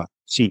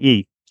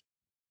 CE.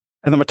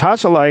 And the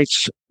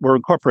Mutazilites were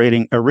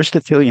incorporating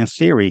Aristotelian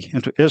theory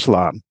into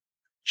Islam,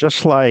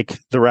 just like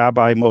the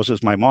Rabbi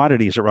Moses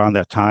Maimonides around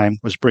that time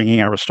was bringing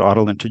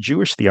Aristotle into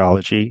Jewish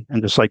theology,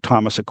 and just like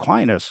Thomas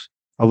Aquinas,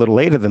 a little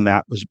later than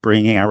that, was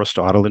bringing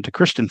Aristotle into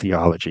Christian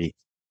theology.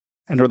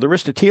 And with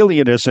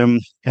Aristotelianism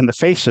and the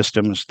faith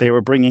systems, they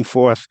were bringing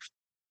forth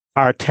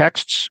our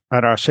texts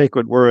and our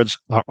sacred words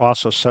are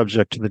also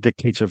subject to the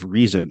dictates of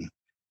reason.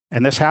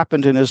 And this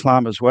happened in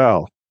Islam as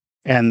well.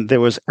 And there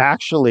was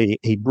actually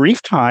a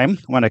brief time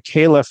when a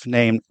caliph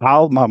named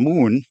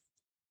Al-Mamun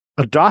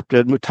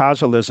adopted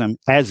Mutazilism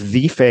as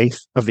the faith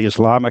of the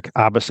Islamic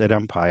Abbasid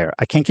Empire.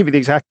 I can't give you the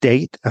exact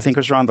date. I think it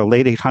was around the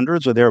late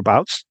 800s or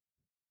thereabouts.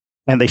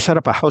 And they set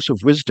up a house of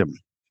wisdom.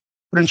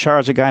 Put in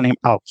charge a guy named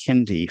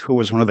Al-Kindi, who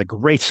was one of the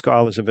great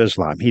scholars of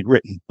Islam. He'd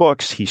written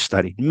books. He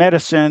studied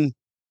medicine,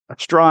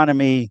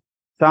 astronomy,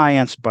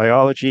 science,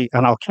 biology.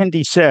 And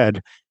Al-Kindi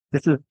said,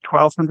 this is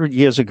 1,200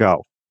 years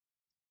ago.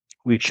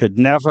 We should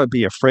never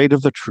be afraid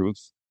of the truth,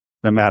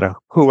 no matter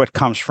who it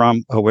comes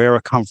from or where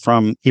it comes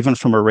from, even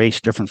from a race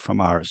different from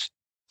ours,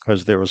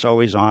 because there is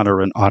always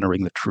honor in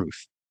honoring the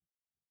truth.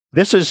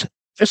 This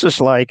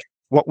is like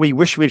what we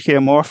wish we'd hear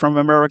more from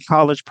American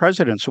college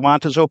presidents who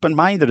aren't as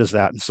open-minded as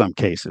that in some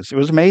cases. It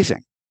was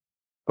amazing.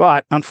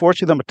 But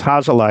unfortunately, the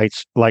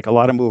Mutazilites, like a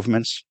lot of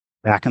movements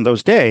back in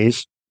those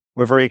days,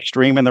 were very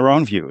extreme in their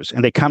own views,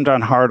 and they come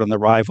down hard on the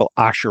rival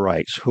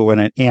Ash'arites, who are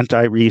an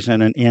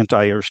anti-reason and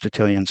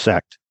anti-Aristotelian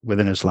sect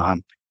within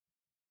Islam.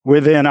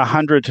 Within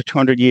 100 to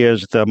 200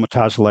 years, the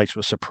Mutazilites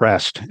were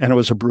suppressed, and it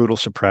was a brutal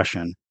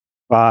suppression.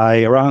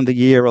 By around the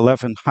year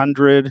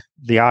 1100,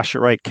 the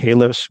Asherite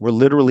caliphs were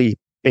literally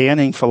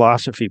banning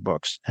philosophy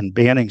books and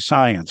banning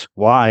science.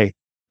 Why?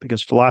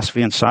 Because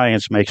philosophy and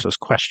science makes us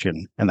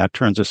question, and that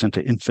turns us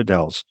into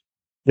infidels.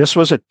 This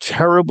was a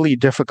terribly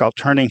difficult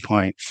turning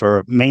point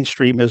for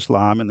mainstream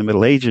Islam in the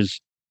Middle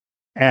Ages.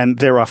 And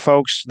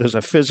there's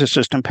a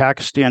physicist in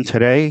Pakistan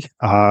today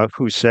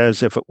who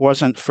says if it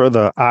wasn't for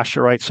the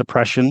Asherite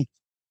suppression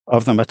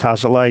of the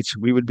Mutazilites,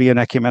 we would be an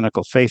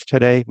ecumenical faith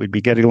today. We'd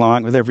be getting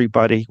along with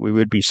everybody. We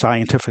would be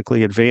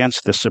scientifically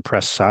advanced. This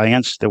suppressed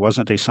science. There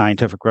wasn't a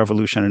scientific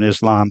revolution in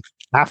Islam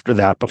after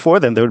that. Before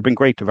then, there would have been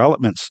great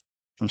developments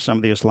from some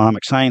of the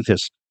Islamic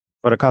scientists,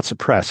 but it got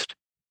suppressed.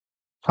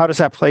 How does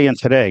that play in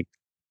today?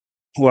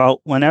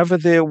 Well, whenever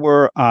there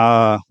were,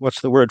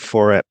 what's the word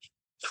for it?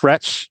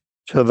 Threats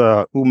to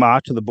the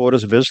Ummah, to the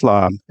borders of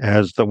Islam,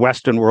 as the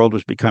Western world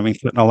was becoming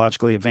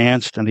technologically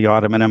advanced and the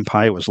Ottoman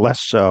Empire was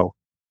less so,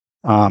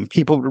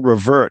 people would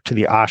revert to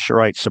the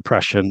Asherite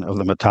suppression of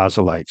the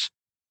Mutazilites.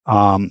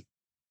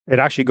 It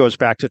actually goes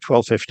back to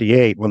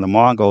 1258 when the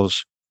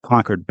Mongols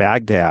conquered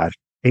Baghdad.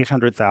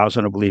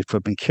 800,000 are believed to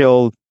have been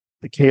killed.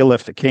 The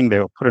caliph, the king, they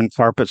were put in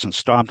carpets and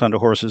stomped onto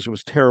horses. It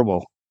was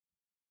terrible.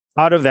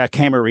 Out of that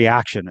came a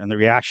reaction, and the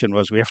reaction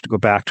was we have to go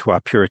back to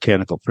our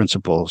puritanical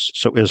principles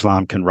so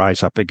Islam can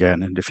rise up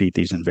again and defeat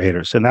these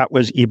invaders. And that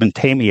was Ibn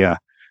Taymiyyah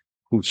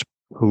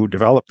who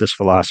developed this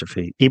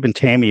philosophy. Ibn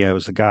Taymiyyah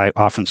was the guy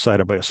often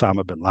cited by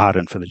Osama bin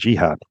Laden for the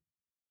jihad.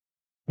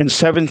 In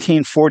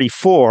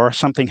 1744,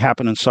 something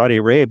happened in Saudi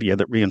Arabia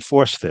that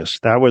reinforced this.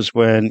 That was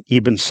when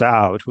Ibn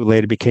Saud, who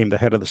later became the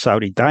head of the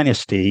Saudi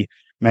dynasty,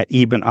 met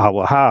Ibn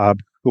al-Wahhab,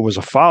 who was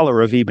a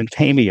follower of Ibn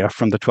Taymiyyah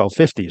from the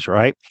 1250s,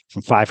 right?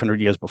 From 500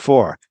 years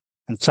before.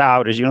 And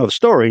Saud, as you know the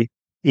story,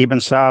 Ibn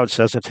Saud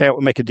says, I tell you what,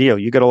 we'll make a deal.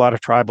 You get a lot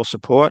of tribal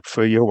support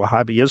for your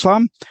Wahhabi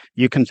Islam.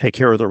 You can take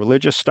care of the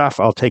religious stuff.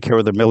 I'll take care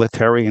of the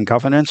military and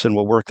governance, and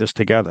we'll work this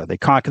together. They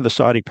conquered the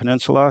Saudi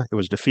peninsula. It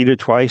was defeated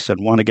twice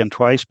and won again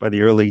twice by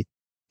the early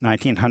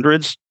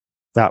 1900s.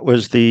 That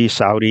was the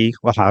Saudi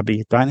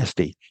Wahhabi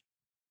dynasty.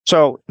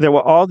 So there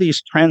were all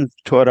these trends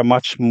toward a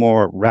much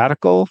more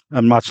radical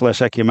and much less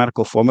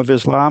ecumenical form of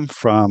Islam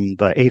from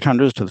the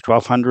 800s to the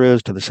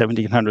 1200s to the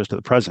 1700s to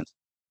the present.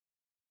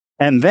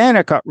 And then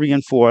it got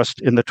reinforced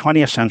in the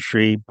 20th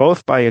century,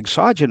 both by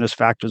exogenous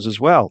factors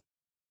as well.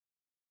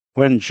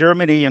 When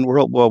Germany in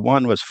World War I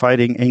was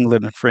fighting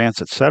England and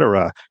France,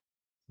 etc.,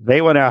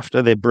 they went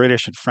after the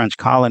British and French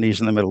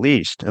colonies in the Middle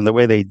East. And the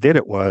way they did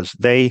it was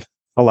they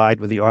allied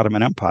with the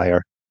Ottoman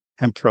Empire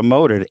and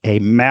promoted a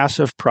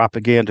massive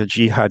propaganda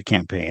jihad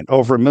campaign.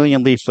 Over 1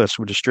 million leaflets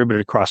were distributed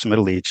across the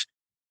Middle East,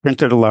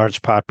 printed a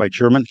large part by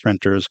German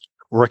printers,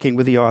 working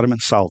with the Ottoman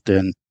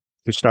Sultan,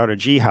 who started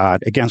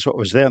jihad against what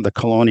was then the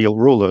colonial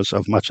rulers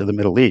of much of the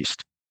Middle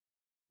East.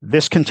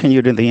 This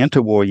continued in the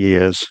interwar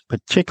years,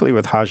 particularly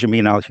with Haj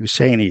Amin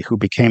al-Husseini, who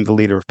became the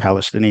leader of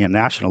Palestinian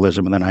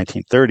nationalism in the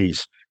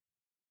 1930s.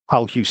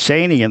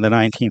 Al-Husseini in the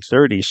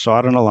 1930s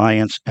sought an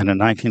alliance and in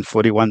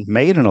 1941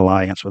 made an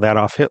alliance with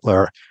Adolf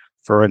Hitler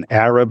for an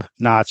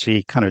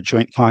Arab-Nazi kind of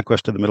joint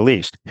conquest of the Middle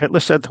East.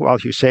 Hitler said to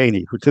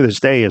al-Husseini, who to this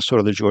day is sort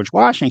of the George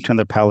Washington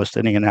of the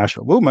Palestinian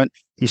national movement,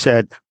 he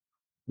said,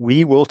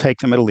 we will take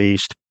the Middle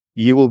East,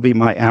 you will be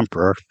my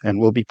emperor, and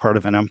we'll be part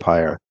of an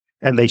empire.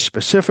 And they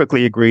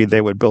specifically agreed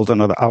they would build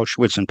another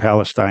Auschwitz in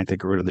Palestine to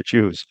get rid of the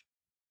Jews.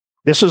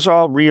 This is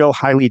all real,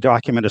 highly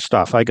documented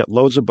stuff. I got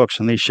loads of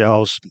books on these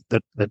shelves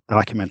that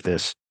document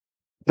this.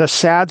 The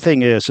sad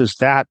thing is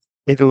that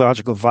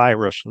ideological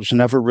virus was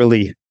never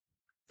really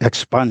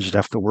expunged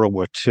after World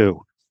War II.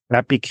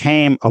 That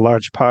became a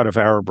large part of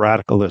Arab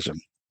radicalism.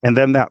 And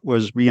then that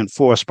was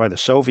reinforced by the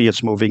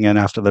Soviets moving in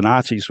after the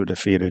Nazis were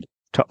defeated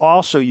to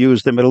also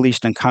use the Middle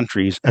Eastern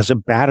countries as a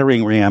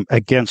battering ram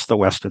against the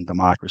Western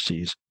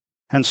democracies.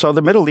 And so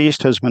the Middle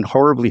East has been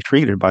horribly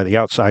treated by the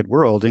outside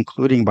world,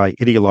 including by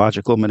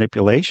ideological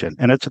manipulation.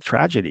 And it's a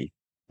tragedy.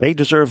 They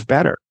deserve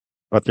better,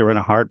 but they're in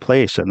a hard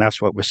place. And that's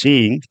what we're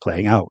seeing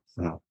playing out.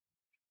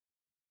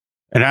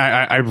 And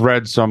I've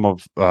read some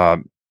of,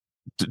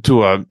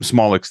 to a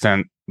small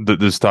extent,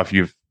 the stuff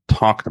you've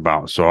talked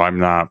about. So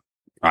I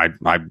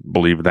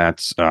believe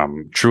that's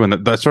true. And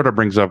that sort of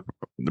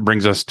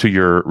brings us to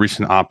your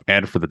recent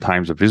op-ed for the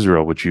Times of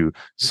Israel, which you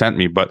sent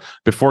me. But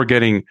before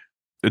getting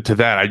to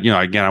that,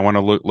 I want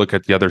to look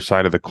at the other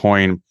side of the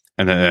coin.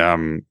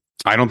 And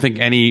I don't think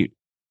any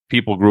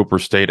people, group, or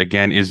state,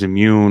 again, is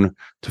immune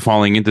to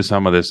falling into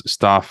some of this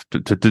stuff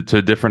to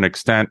a different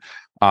extent.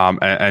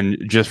 And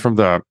just from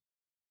the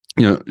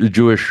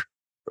Jewish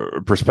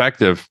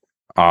perspective,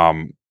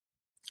 I've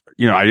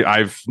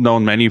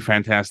known many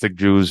fantastic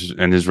Jews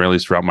and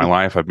Israelis throughout my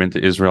life. I've been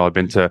to Israel.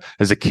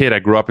 As a kid, I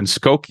grew up in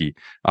Skokie,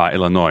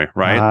 Illinois,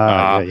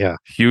 right? Yeah.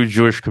 Huge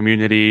Jewish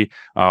community.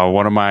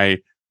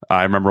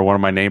 I remember one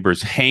of my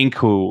neighbors, Hank,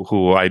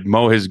 who I'd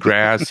mow his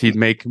grass. He'd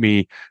make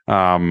me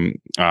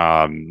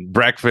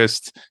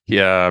breakfast. He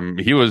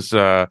was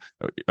a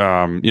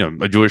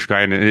Jewish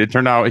guy, and it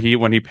turned out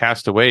when he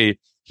passed away,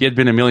 he had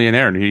been a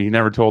millionaire and he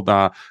never told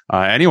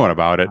anyone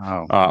about it.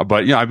 Oh.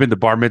 But I've been to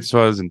bar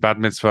mitzvahs and bat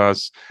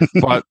mitzvahs,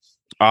 but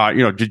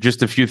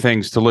just a few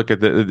things to look at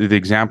the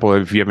example.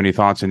 If you have any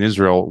thoughts in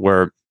Israel,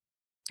 where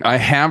I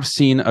have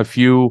seen a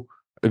few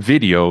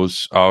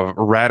videos of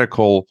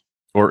radical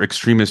or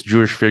extremist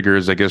Jewish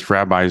figures, I guess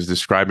rabbis,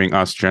 describing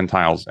us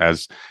Gentiles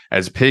as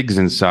pigs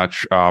and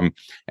such.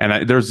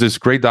 There's this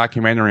great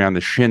documentary on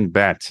the Shin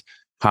Bet,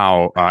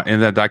 how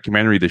in that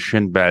documentary, the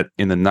Shin Bet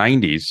in the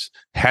 90s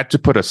had to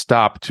put a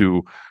stop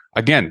to,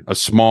 again, a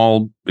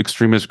small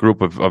extremist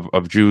group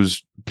of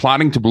Jews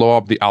plotting to blow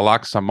up the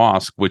Al-Aqsa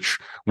Mosque, which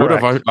would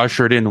have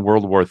ushered in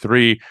World War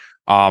III.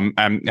 And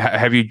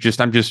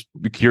I'm just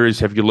curious,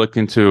 have you looked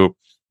into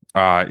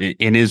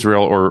in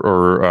Israel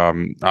or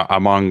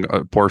among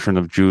a portion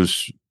of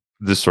Jews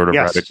this sort of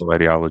radical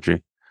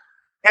ideology?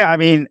 Yeah, I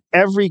mean,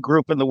 every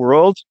group in the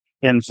world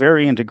in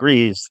varying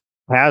degrees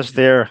has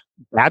their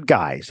bad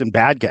guys and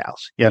bad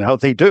gals.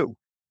 They do.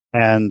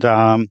 And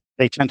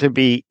they tend to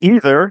be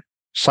either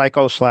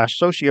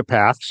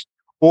psycho/sociopaths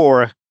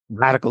or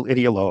radical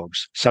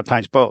ideologues,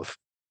 sometimes both.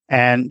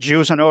 And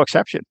Jews are no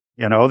exception.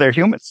 They're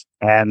humans.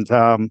 And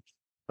the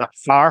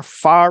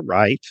far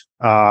right,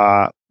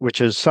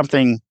 which is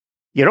something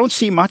you don't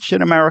see much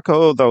in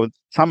America, though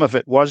some of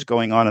it was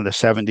going on in the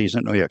 70s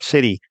in New York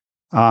City.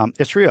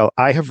 It's real.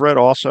 I have read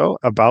also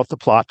about the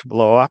plot to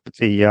blow up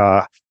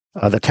the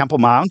Temple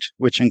Mount,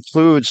 which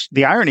includes,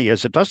 the irony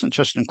is it doesn't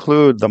just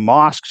include the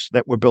mosques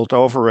that were built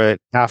over it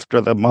after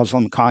the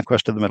Muslim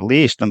conquest of the Middle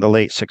East in the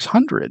late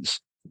 600s.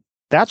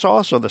 That's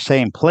also the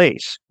same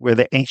place where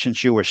the ancient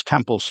Jewish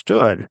temple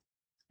stood.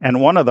 And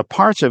one of the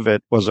parts of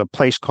it was a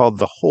place called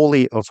the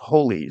Holy of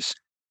Holies.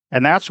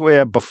 And that's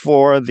where,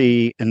 before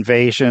the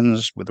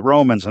invasions with the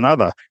Romans and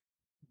the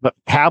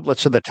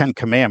tablets of the Ten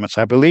Commandments,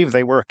 I believe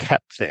they were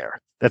kept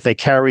there, that they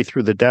carried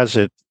through the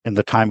desert in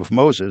the time of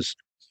Moses.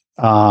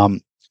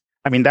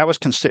 That was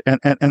considered,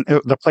 and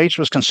the place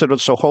was considered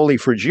so holy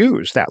for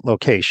Jews, that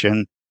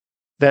location,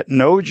 that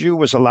no Jew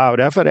was allowed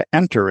ever to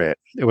enter it.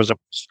 It was a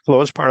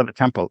closed part of the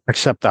temple,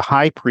 except the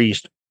high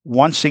priest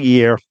once a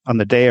year on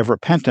the Day of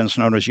Repentance,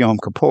 known as Yom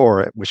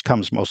Kippur, which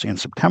comes mostly in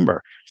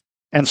September.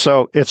 And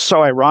so it's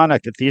so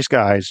ironic that these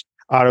guys,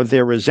 out of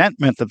their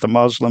resentment that the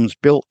Muslims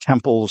built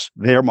temples,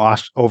 their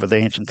mosques over the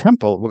ancient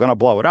temple, were going to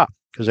blow it up,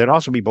 because they'd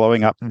also be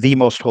blowing up the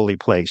most holy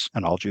place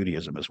in all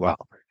Judaism as well.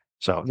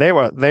 So they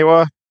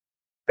were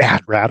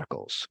bad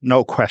radicals,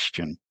 no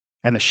question.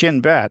 And the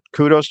Shin Bet,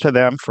 kudos to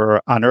them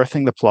for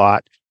unearthing the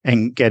plot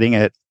and getting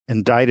it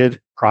indicted,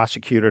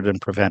 prosecuted,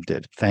 and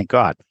prevented. Thank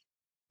God.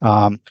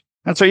 And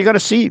so you're going to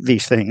see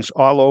these things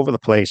all over the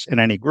place in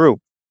any group.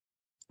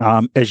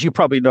 As you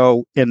probably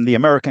know, in the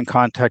American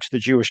context, the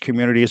Jewish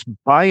community is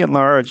by and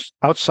large,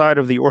 outside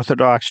of the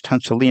Orthodox,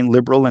 tends to lean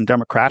liberal and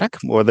democratic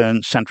more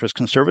than centrist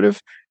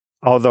conservative,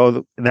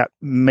 although that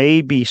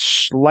may be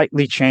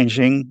slightly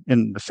changing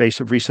in the face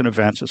of recent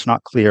events. It's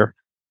not clear.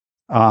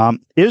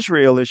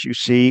 Israel, as you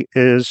see,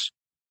 is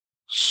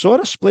sort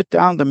of split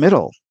down the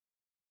middle.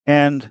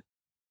 And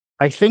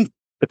I think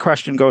the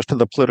question goes to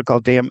the political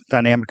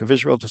dynamic of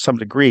Israel to some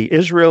degree.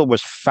 Israel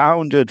was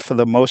founded, for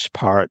the most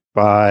part,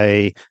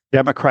 by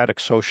democratic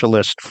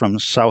socialists from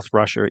South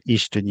Russia,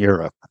 Eastern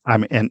Europe.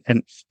 And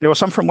there were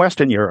some from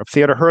Western Europe.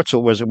 Theodor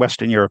Herzl was a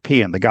Western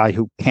European, the guy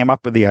who came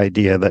up with the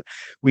idea that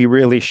we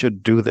really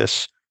should do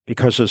this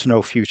because there's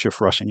no future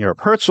for us in Europe.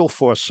 Herzl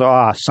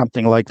foresaw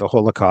something like the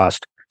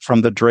Holocaust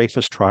from the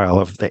Dreyfus trial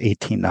of the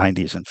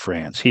 1890s in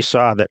France. He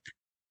saw that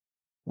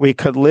we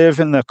could live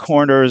in the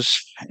corners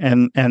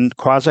and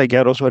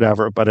quasi-ghettos,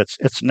 whatever, but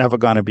it's never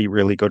going to be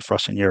really good for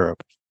us in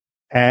Europe.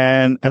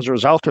 And as a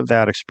result of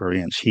that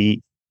experience,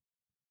 he,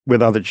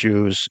 with other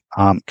Jews,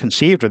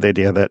 conceived of the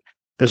idea that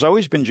there's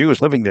always been Jews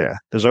living there.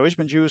 There's always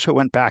been Jews who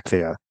went back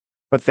there,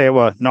 but they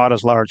were not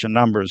as large in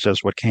numbers as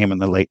what came in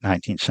the late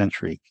 19th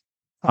century.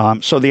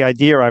 So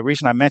the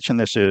reason I mention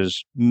this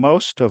is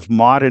most of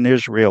modern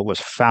Israel was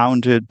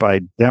founded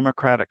by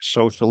democratic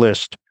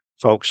socialist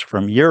folks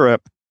from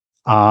Europe,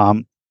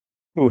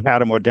 who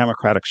had a more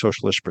democratic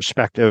socialist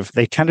perspective.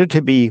 They tended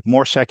to be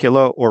more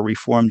secular or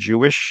Reformed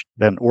Jewish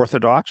than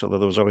Orthodox, although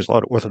there was always a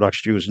lot of Orthodox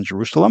Jews in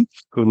Jerusalem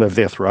who lived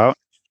there throughout.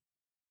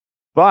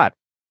 But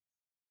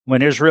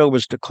when Israel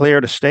was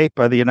declared a state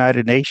by the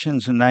United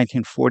Nations in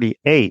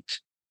 1948,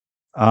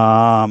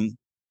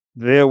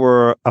 there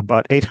were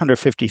about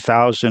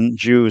 850,000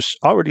 Jews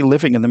already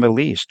living in the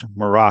Middle East,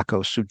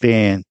 Morocco,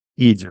 Sudan,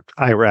 Egypt,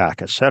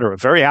 Iraq, etc.,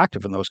 very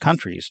active in those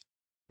countries.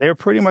 They were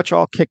pretty much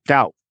all kicked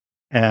out.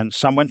 And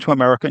some went to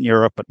America and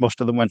Europe, but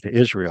most of them went to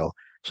Israel.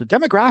 So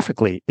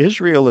demographically,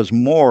 Israel is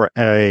more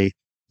a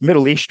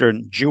Middle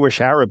Eastern Jewish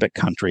Arabic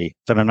country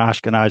than an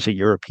Ashkenazi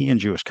European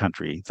Jewish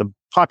country. The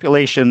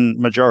population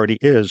majority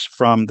is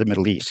from the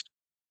Middle East.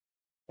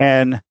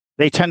 And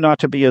they tend not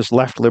to be as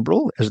left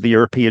liberal as the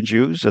European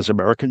Jews, as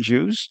American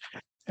Jews.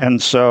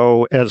 And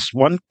so, as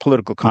one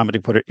political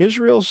commentator put it,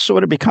 Israel's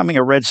sort of becoming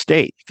a red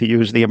state, to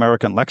use the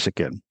American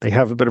lexicon. They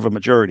have a bit of a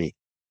majority.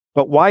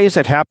 But why is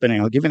it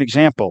happening? I'll give you an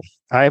example.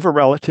 I have a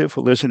relative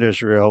who lives in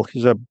Israel.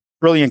 He's a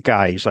brilliant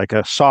guy. He's like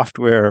a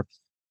software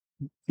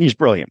he's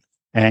brilliant.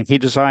 And he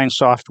designed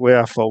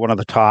software for one of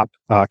the top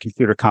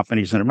computer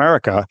companies in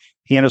America.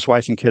 He and his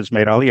wife and kids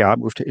made Aliyah,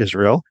 moved to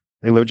Israel.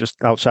 They lived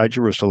just outside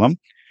Jerusalem.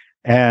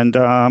 And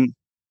a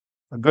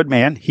good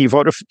man. He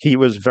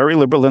was very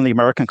liberal in the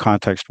American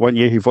context. One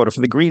year he voted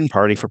for the Green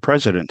Party for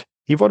president.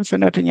 He voted for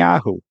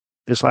Netanyahu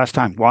this last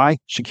time. Why?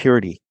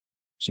 Security,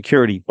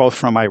 both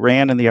from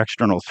Iran and the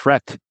external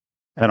threat,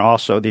 and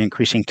also the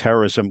increasing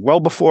terrorism.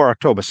 Well before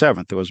October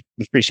 7th, there was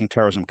increasing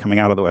terrorism coming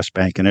out of the West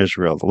Bank and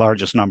Israel, the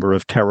largest number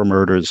of terror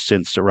murders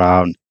since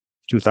around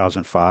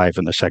 2005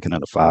 and the Second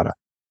Intifada.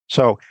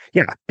 So,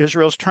 yeah,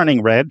 Israel's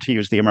turning red, to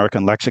use the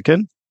American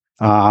lexicon,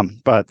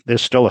 but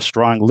there's still a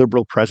strong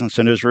liberal presence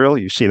in Israel.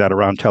 You see that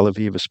around Tel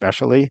Aviv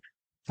especially.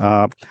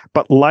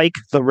 But like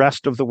the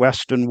rest of the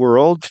Western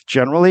world,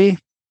 generally,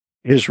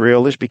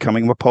 Israel is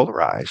becoming more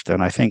polarized.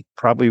 And I think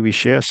probably we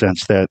share a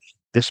sense that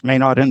this may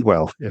not end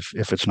well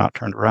if it's not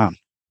turned around.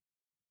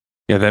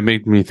 Yeah, that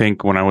made me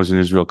think when I was in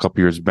Israel a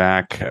couple years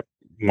back.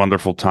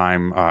 Wonderful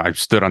time. I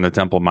stood on the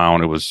Temple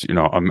Mount. It was,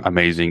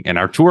 amazing. And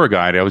our tour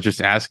guide, I was just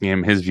asking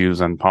him his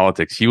views on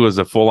politics. He was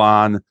a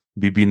full-on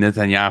Bibi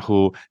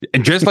Netanyahu,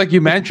 and just like you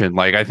mentioned,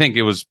 like I think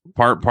it was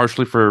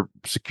partially for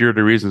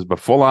security reasons, but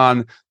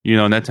full-on,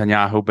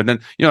 Netanyahu. But then,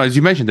 as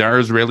you mentioned, there are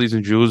Israelis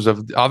and Jews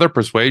of other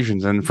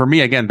persuasions, and for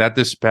me, again, that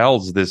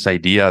dispels this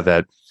idea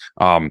that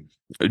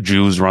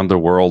Jews run the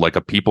world like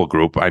a people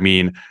group. I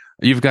mean,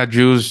 you've got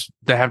Jews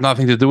that have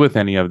nothing to do with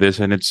any of this.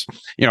 And it's,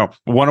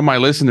 one of my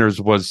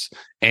listeners was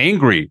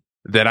angry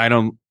that I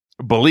don't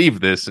believe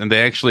this. And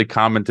they actually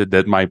commented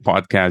that my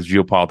podcast,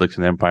 Geopolitics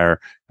and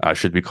Empire,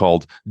 should be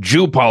called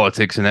Jew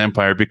Politics and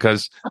Empire,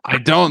 because I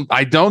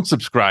don't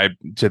subscribe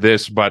to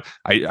this. But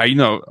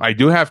I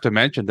do have to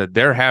mention that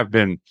there have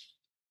been,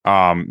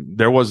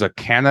 there was a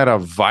Canada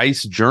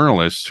Vice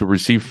journalist who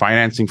received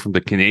financing from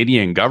the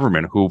Canadian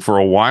government who for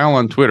a while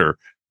on Twitter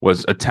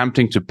was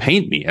attempting to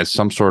paint me as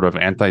some sort of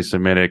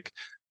anti-Semitic,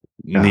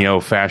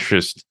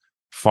 neo-fascist,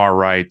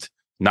 far-right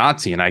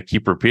Nazi. And I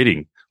keep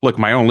repeating, look,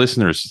 my own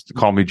listeners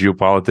call me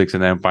Geopolitics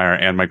and Empire,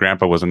 and my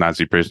grandpa was a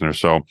Nazi prisoner.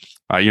 So,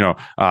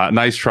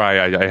 nice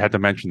try. I had to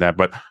mention that.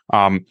 But,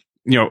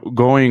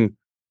 going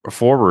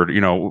forward,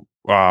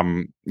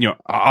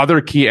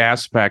 other key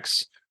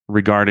aspects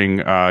regarding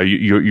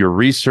your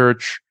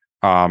research,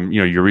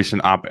 your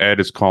recent op-ed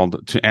is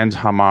called "To End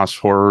Hamas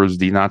Horrors,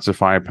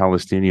 Denazify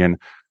Palestinian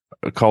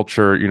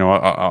Culture."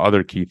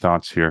 Other key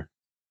thoughts here.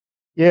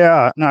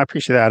 Yeah, no, I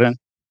appreciate that,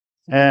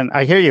 and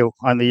I hear you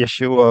on the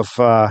issue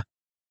of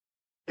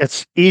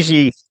it's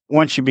easy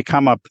once you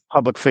become a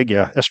public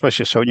figure,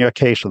 especially so in your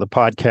case with the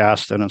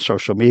podcast and on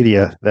social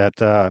media, that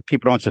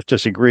people don't just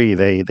disagree;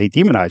 they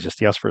demonize us,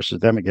 the us versus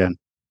them again.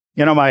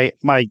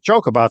 My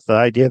joke about the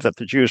idea that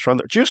the Jews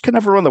can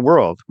never run the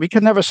world. We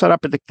can never set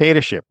up a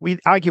dictatorship. We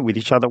argue with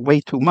each other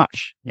way too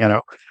much.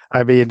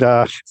 I mean,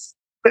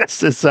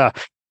 this is.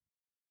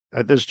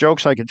 There's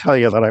jokes I can tell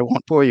you that I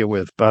won't bore you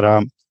with,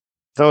 but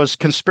those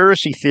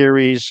conspiracy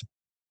theories,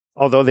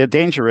 although they're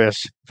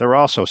dangerous, they're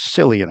also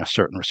silly in a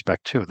certain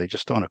respect, too. They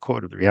just don't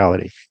accord with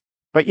reality.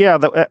 But yeah,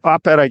 the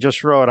op-ed I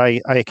just wrote,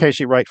 I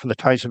occasionally write for the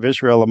Times of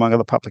Israel, among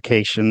other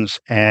publications,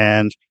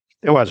 and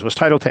it was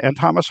titled "To End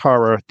Hamas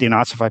Horror,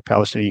 Denazify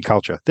Palestinian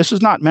Culture." This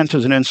is not meant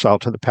as an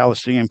insult to the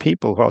Palestinian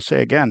people, who I'll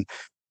say again,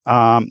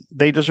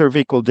 they deserve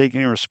equal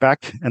dignity and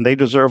respect, and they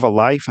deserve a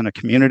life and a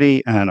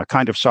community and a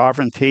kind of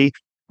sovereignty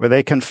where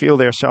they can feel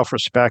their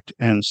self-respect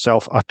and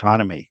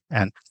self-autonomy.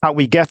 And how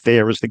we get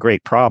there is the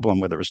great problem,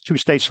 whether it's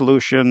two-state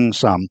solution,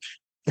 some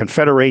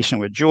confederation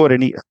with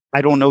Jordan.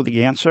 I don't know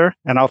the answer,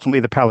 and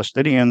ultimately the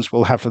Palestinians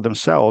will have to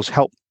themselves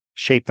help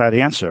shape that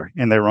answer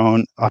in their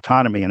own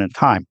autonomy and in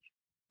time.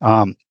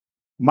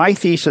 My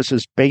thesis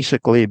is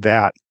basically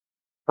that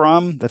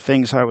from the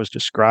things I was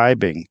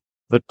describing,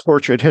 the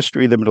tortured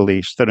history of the Middle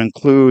East that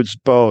includes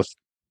both,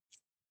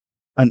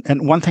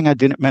 and one thing I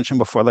didn't mention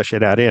before, I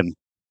should add in,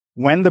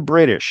 when the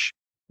British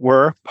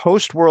were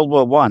post-World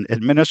War I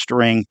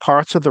administering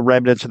parts of the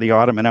remnants of the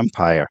Ottoman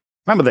Empire.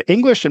 Remember, the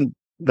English and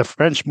the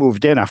French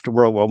moved in after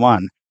World War I,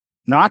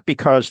 not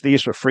because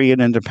these were free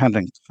and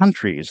independent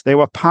countries. They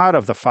were part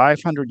of the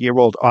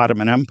 500-year-old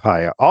Ottoman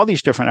Empire. All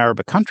these different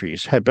Arabic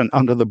countries had been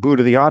under the boot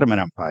of the Ottoman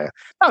Empire.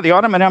 Now, the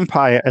Ottoman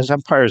Empire, as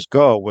empires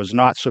go, was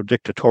not so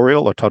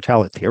dictatorial or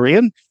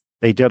totalitarian.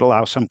 They did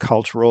allow some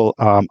cultural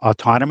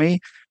autonomy,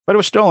 but it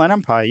was still an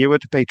empire. You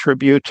had to pay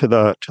tribute to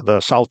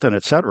the Sultan,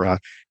 etc.,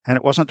 and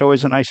it wasn't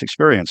always a nice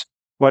experience.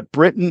 What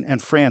Britain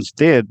and France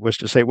did was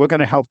to say, we're going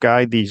to help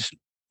guide these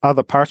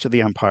other parts of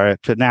the empire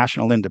to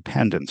national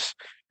independence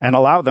and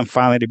allow them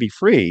finally to be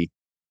free.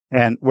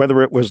 And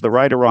whether it was the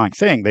right or wrong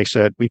thing, they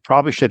said, we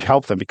probably should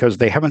help them because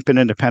they haven't been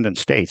independent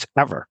states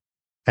ever.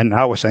 And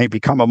now we're saying,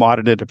 become a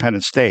modern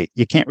independent state.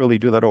 You can't really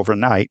do that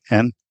overnight.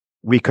 And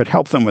we could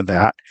help them with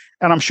that.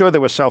 And I'm sure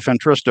there was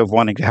self-interest of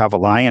wanting to have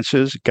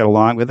alliances, get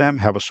along with them,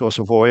 have a source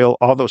of oil.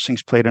 All those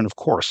things played in, of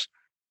course.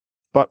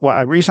 But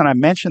the reason I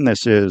mention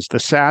this is the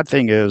sad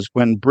thing is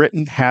when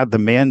Britain had the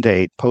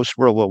mandate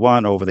post-World War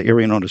I over the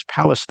area known as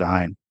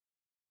Palestine,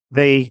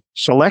 they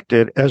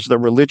selected as the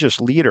religious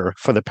leader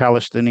for the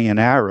Palestinian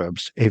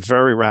Arabs a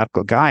very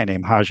radical guy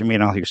named Haj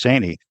Amin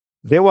al-Husseini.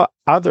 There were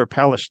other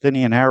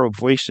Palestinian Arab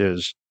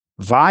voices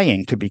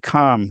vying to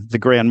become the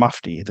Grand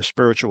Mufti, the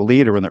spiritual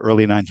leader in the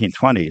early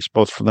 1920s,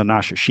 both from the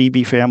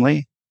Nashashibi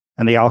family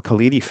and the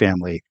Al-Khalidi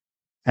family.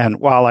 And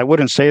while I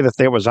wouldn't say that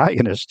they were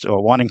Zionists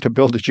or wanting to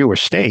build a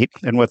Jewish state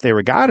in what they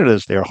regarded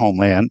as their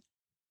homeland,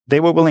 they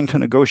were willing to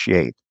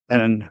negotiate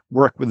and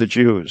work with the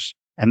Jews.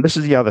 And this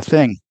is the other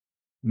thing.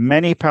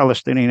 Many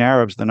Palestinian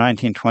Arabs in the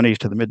 1920s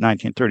to the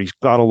mid-1930s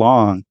got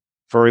along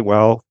very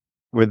well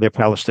with their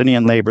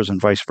Palestinian neighbors and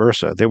vice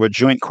versa. There were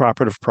joint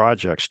cooperative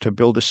projects to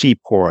build a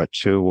seaport,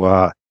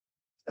 to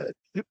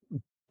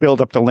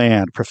build up the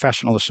land,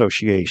 professional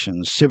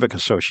associations, civic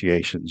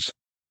associations.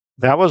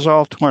 That was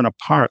all torn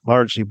apart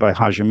largely by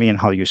Haj Amin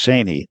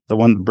al-Husseini, the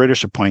one the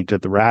British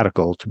appointed, the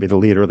radical, to be the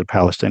leader of the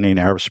Palestinian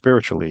Arab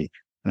Spiritual League.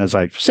 And as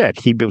I've said,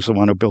 he was the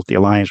one who built the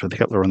alliance with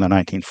Hitler in the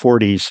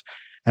 1940s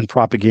and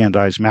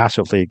propagandized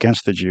massively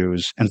against the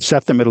Jews and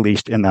set the Middle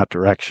East in that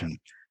direction.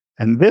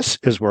 And this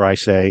is where I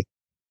say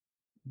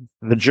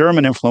the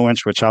German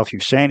influence, which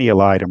al-Husseini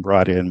allied and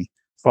brought in,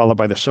 followed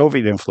by the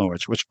Soviet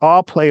influence, which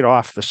all played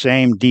off the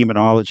same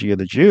demonology of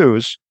the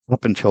Jews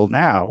up until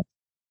now,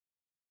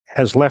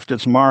 has left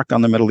its mark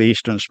on the Middle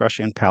East and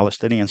especially in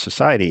Palestinian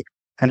society.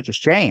 And it's a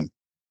shame.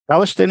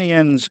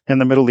 Palestinians in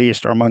the Middle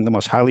East are among the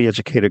most highly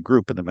educated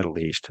group in the Middle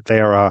East.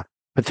 They are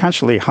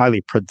potentially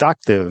highly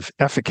productive,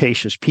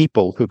 efficacious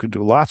people who could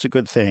do lots of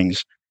good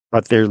things,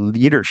 but their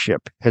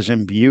leadership has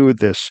imbued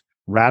this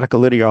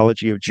radical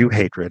ideology of Jew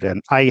hatred.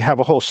 And I have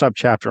a whole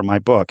subchapter in my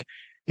book.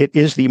 It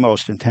is the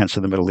most intense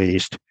in the Middle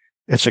East.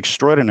 It's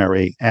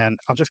extraordinary. And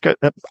I'll just get,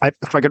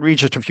 if I could read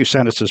just a few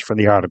sentences from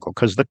the article,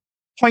 because the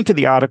point of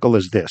the article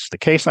is this. The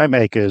case I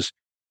make is,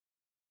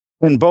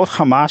 when both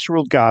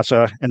Hamas-ruled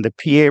Gaza and the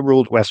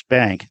PA-ruled West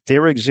Bank,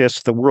 there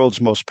exists the world's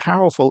most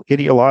powerful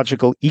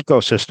ideological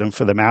ecosystem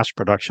for the mass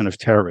production of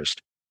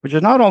terrorists, which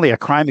is not only a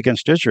crime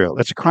against Israel,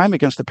 it's a crime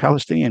against the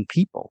Palestinian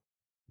people.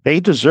 They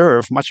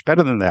deserve much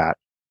better than that.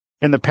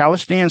 In the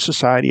Palestinian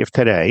society of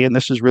today, and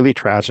this is really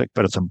tragic,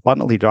 but it's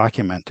abundantly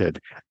documented,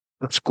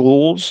 the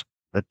schools,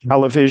 the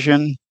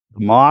television,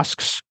 the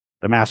mosques,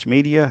 the mass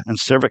media, and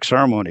civic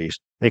ceremonies,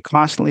 they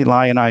constantly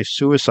lionize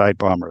suicide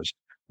bombers.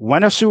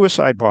 When a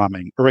suicide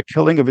bombing or a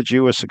killing of a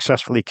Jew is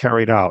successfully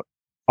carried out,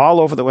 all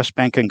over the West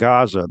Bank and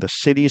Gaza, the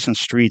cities and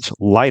streets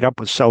light up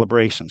with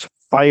celebrations,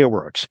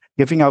 fireworks,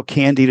 giving out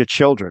candy to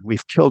children.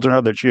 We've killed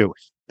another Jew.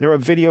 There are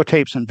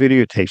videotapes and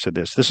videotapes of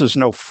this. This is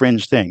no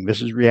fringe thing.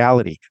 This is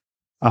reality.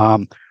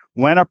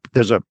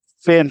 There's a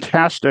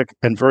fantastic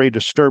and very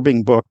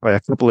disturbing book by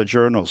a couple of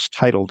journals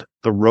titled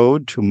The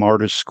Road to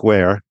Martyrs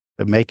Square,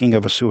 The Making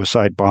of a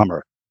Suicide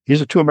Bomber. These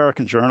are two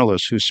American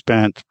journalists who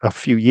spent a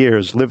few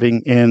years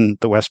living in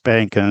the West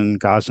Bank and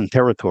Gazan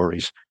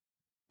territories.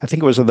 I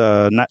think it was in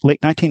the late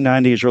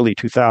 1990s, early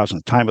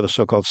 2000s, time of the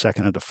so-called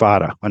Second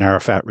Intifada, when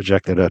Arafat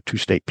rejected a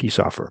two-state peace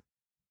offer.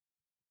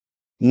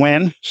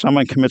 When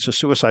someone commits a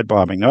suicide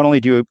bombing, not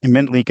only do you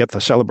immediately get the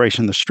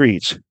celebration in the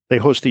streets, they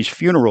host these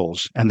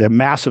funerals and they're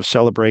massive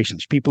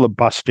celebrations. People are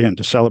bussed in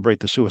to celebrate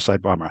the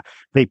suicide bomber.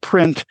 They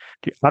print,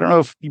 I don't know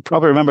if you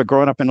probably remember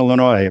growing up in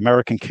Illinois,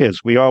 American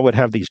kids, we all would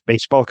have these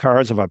baseball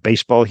cards of our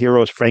baseball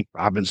heroes, Frank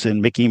Robinson,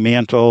 Mickey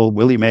Mantle,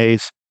 Willie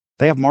Mays.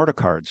 They have martyr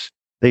cards.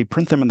 They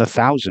print them in the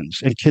thousands,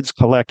 and kids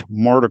collect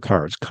martyr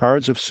cards,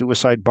 cards of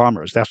suicide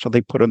bombers. That's what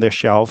they put on their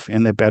shelf,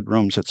 in their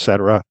bedrooms,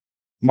 etc.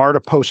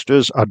 Martyr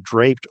posters are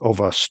draped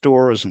over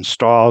stores and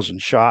stalls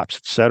and shops,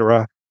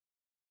 etc.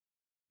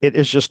 It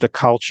is just a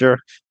culture.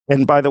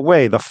 And by the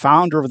way, the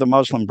founder of the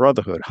Muslim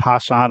Brotherhood,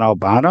 Hassan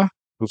al-Banna,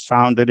 who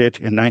founded it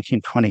in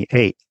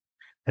 1928,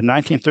 in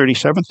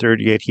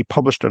 1937-38, he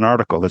published an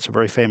article that's a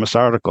very famous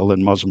article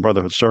in Muslim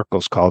Brotherhood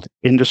circles called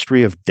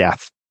Industry of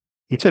Death.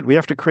 He said, we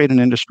have to create an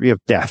industry of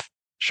death,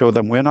 show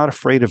them we're not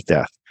afraid of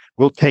death.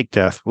 We'll take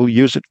death, we'll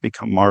use it to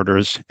become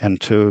martyrs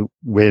and to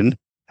win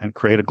and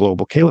create a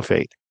global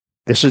caliphate.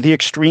 This is the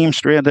extreme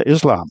strand of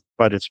Islam,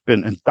 but it's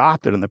been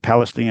adopted in the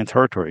Palestinian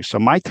territory. So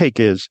my take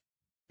is,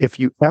 if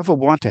you ever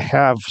want to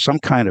have some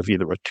kind of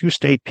either a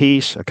two-state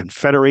peace, a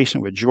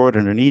confederation with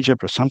Jordan and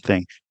Egypt or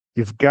something,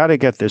 you've got to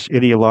get this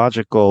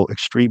ideological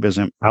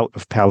extremism out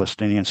of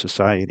Palestinian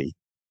society.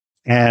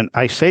 And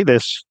I say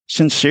this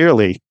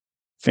sincerely,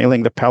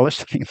 feeling the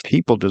Palestinian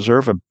people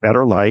deserve a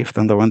better life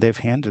than the one they've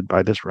handed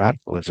by this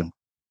radicalism.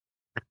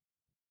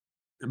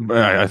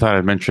 I thought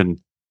I'd mention,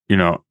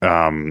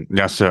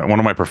 yes, one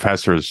of my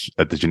professors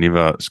at the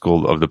Geneva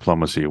School of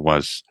Diplomacy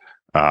was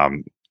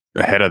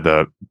head of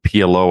the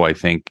PLO, I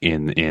think,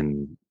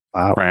 in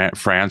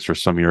France or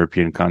some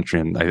European country.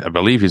 And I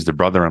believe he's the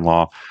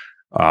brother-in-law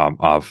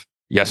of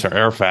Yasser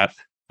Arafat.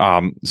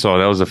 So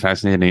that was a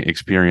fascinating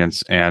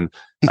experience. And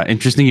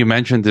interesting you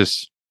mentioned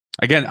this.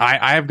 Again,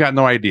 I have got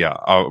no idea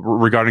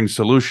regarding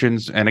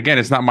solutions. And again,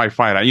 it's not my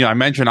fight. I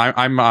mentioned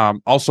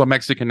I'm also a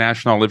Mexican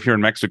national. I live here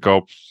in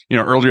Mexico.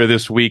 Earlier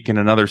this week in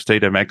another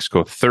state of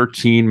Mexico,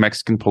 13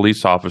 Mexican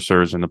police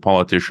officers and the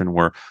politician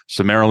were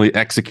summarily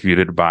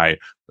executed by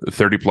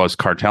 30 plus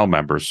cartel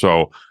members.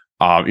 So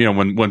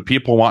When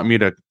people want me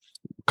to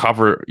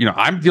cover,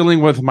 I'm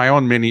dealing with my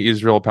own mini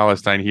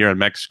Israel-Palestine here in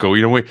Mexico.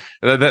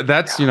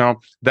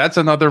 That's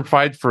another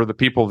fight for the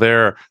people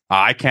there.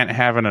 I can't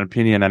have an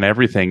opinion on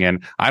everything,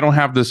 and I don't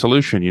have the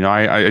solution.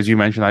 I as you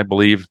mentioned, I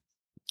believe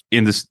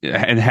in this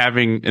and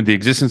having the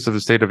existence of the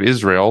state of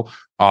Israel.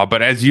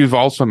 But as you've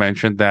also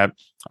mentioned that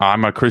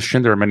I'm a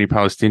Christian, there are many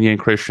Palestinian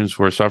Christians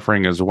who are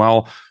suffering as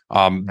well.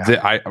 For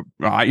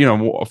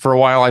a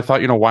while I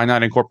thought, why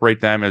not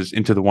incorporate them as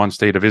into the one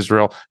state of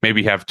Israel?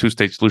 Maybe have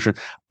two-state solution.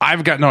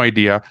 I've got no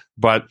idea,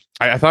 but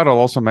I thought I'll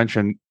also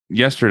mention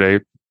yesterday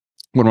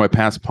one of my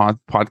past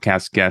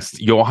podcast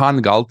guests,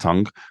 Johan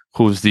Galtung,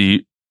 who's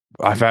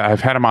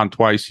I've had him on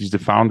twice. He's the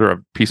founder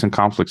of Peace and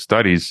Conflict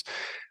Studies.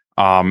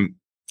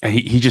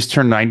 He just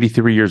turned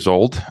 93 years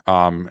old.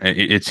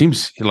 It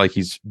seems like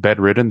he's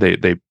bedridden.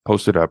 They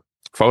posted a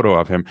photo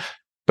of him,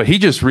 but he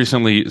just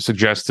recently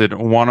suggested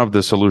one of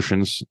the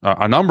solutions,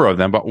 a number of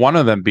them, but one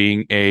of them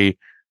being a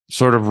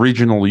sort of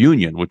regional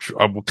union, which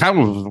kind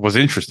of was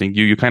interesting.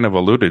 You kind of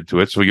alluded to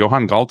it. So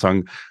Johan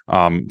Galtung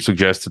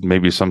suggested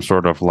maybe some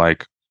sort of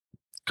like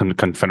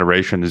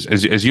confederation,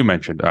 as you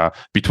mentioned,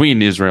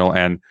 between Israel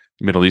and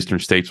Middle Eastern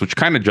states, which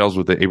kind of gels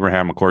with the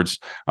Abraham Accords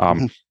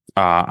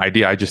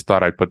idea. I just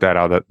thought I'd put that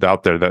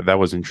out there. That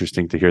was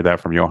interesting to hear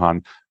that from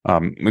Johan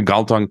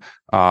Galtung.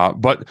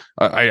 But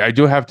I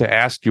do have to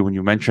ask you, when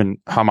you mention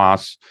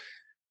Hamas,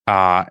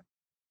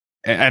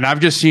 and I've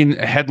just seen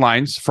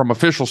headlines from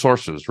official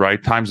sources,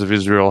 right? Times of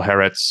Israel,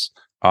 Haaretz,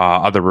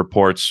 other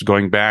reports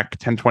going back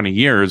 10, 20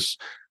 years.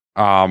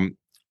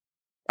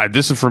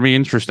 This is for me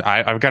interesting.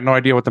 I've got no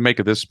idea what to make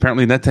of this.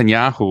 Apparently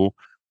Netanyahu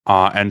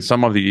and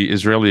some of the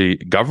Israeli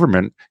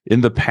government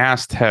in the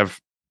past have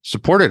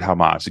supported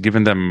Hamas,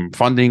 given them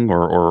funding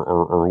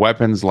or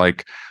weapons.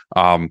 Like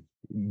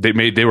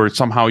they were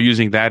somehow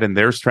using that in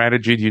their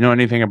strategy. Do you know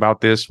anything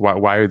about this?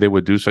 Why they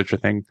would do such a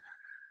thing?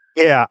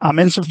 Yeah, I'm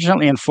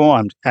insufficiently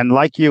informed. And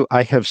like you,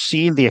 I have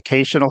seen the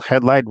occasional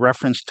headline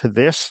reference to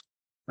this.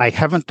 I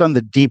haven't done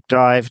the deep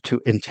dive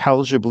to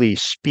intelligibly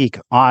speak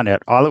on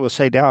it. All I will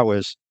say now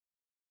is,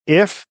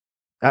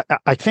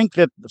 I think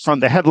that from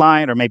the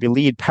headline or maybe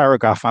lead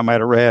paragraph I might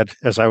have read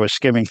as I was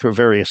skimming through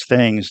various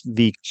things,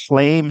 the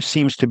claim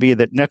seems to be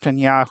that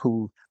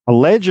Netanyahu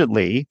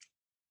allegedly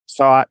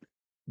thought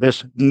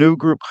this new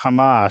group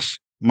Hamas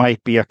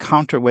might be a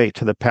counterweight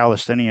to the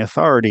Palestinian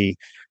Authority,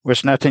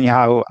 which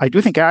Netanyahu, I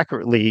do think,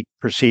 accurately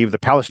perceived the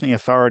Palestinian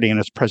Authority in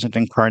its present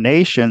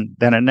incarnation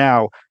then and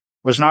now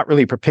was not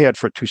really prepared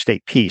for a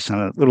two-state peace.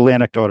 And a little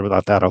anecdote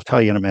about that I'll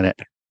tell you in a minute.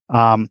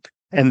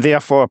 And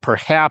therefore,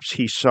 perhaps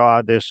he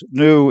saw this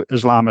new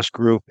Islamist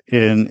group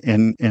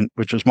in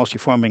which was mostly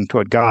forming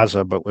toward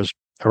Gaza, but was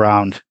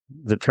around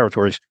the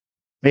territories.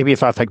 Maybe he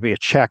thought that could be a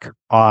check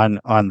on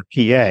the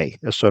PA,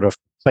 as sort of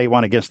play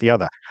one against the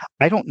other.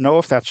 I don't know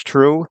if that's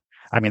true.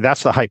 I mean,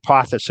 that's the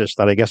hypothesis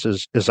that I guess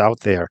is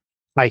out there.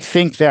 I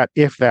think that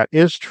if that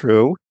is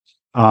true,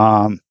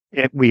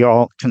 we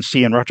all can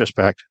see in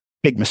retrospect,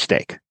 big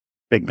mistake.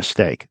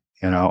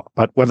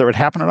 But whether it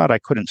happened or not, I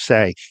couldn't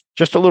say.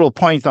 Just a little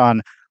point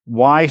on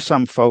why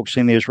some folks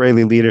in the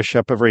Israeli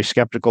leadership are very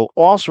skeptical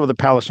also of the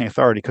Palestinian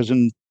Authority, because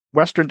in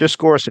Western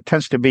discourse, it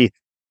tends to be,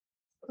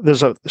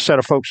 there's a set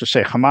of folks who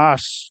say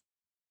Hamas,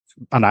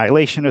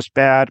 annihilation is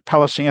bad,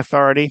 Palestinian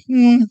Authority,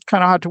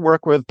 kind of hard to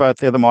work with, but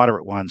they're the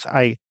moderate ones.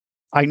 I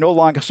no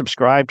longer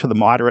subscribe to the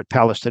moderate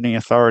Palestinian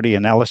Authority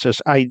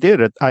analysis. I did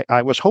it.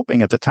 I was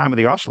hoping at the time of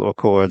the Oslo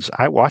Accords.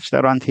 I watched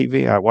that on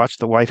TV. I watched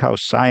the White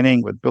House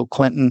signing with Bill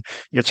Clinton,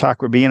 Yitzhak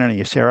Rabin, and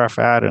Yasser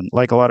Arafat. And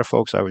like a lot of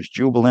folks, I was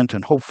jubilant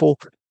and hopeful.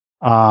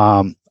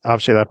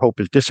 Obviously, that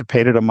hope is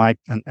dissipated in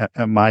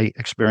my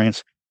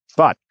experience.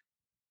 But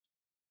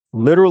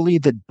literally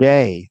the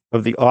day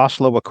of the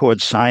Oslo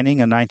Accord signing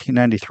in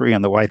 1993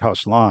 on the White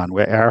House lawn,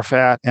 where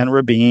Arafat and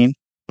Rabin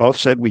both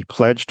said, we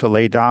pledge to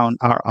lay down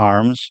our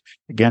arms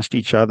against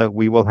each other.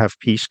 We will have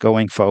peace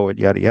going forward,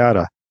 yada,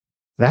 yada.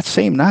 That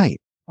same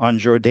night on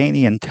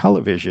Jordanian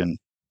television,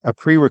 a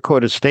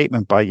pre-recorded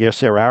statement by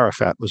Yasser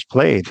Arafat was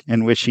played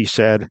in which he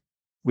said,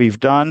 we've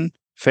done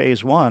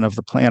phase one of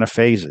the plan of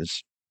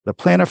phases. The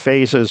plan of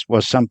phases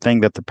was something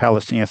that the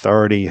Palestinian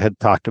Authority had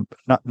talked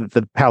about,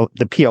 the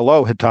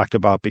PLO had talked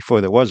about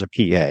before there was a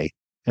PA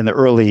in the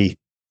early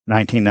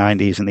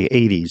 1990s and the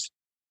 80s.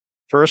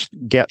 First,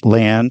 get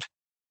land,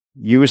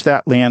 use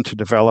that land to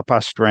develop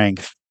our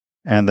strength,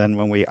 and then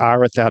when we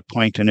are at that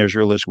point and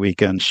Israel is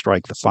weakened,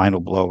 strike the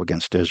final blow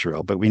against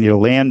Israel. But we need a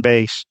land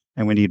base,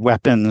 and we need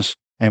weapons,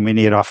 and we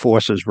need our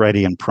forces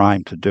ready and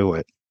primed to do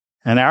it.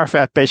 And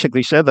Arafat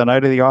basically said the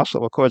night of the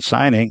Oslo Accord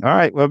signing, all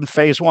right, we're in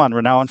phase one.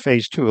 We're now in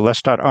phase two. Let's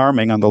start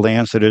arming on the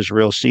lands that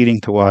Israel is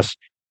ceding to us,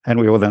 and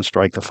we will then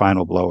strike the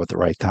final blow at the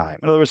right time.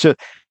 In other words, it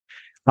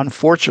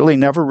unfortunately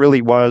never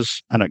really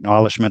was an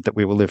acknowledgement that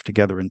we will live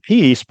together in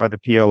peace by the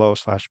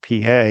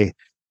PLO/PA.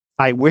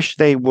 I wish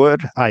they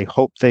would. I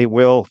hope they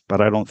will,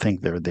 but I don't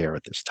think they're there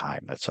at this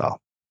time. That's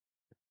all.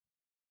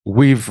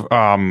 We've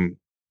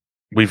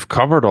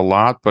covered a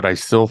lot, but I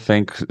still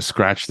think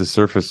scratch the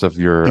surface of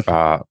your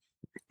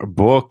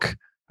book.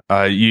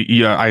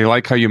 I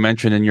like how you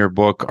mentioned in your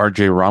book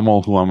R.J.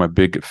 Rummel, who I'm a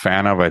big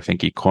fan of. I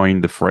think he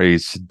coined the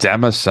phrase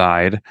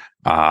democide,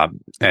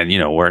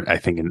 and where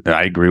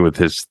I agree with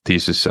his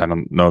thesis. I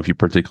don't know if you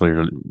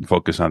particularly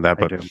focus on that,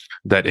 but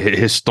that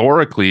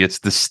historically it's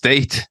the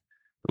state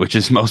which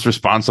is most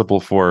responsible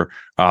for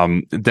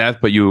death.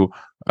 But you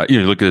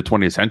look at the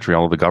 20th century,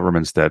 all of the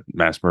governments that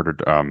mass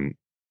murdered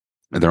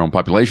their own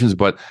populations,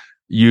 but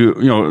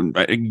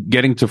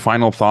getting to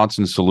final thoughts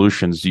and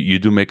solutions, you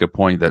do make a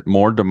point that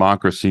more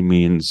democracy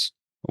means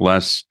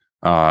less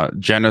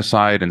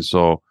genocide, and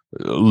so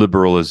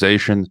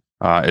liberalization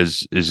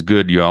is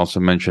good. You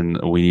also mentioned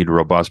we need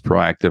robust,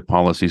 proactive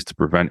policies to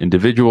prevent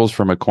individuals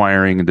from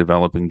acquiring and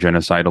developing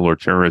genocidal or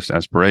terrorist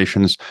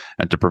aspirations,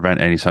 and to prevent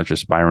any such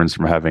aspirants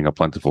from having a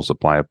plentiful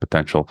supply of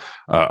potential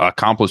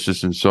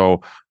accomplices. And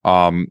so,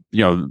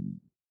 the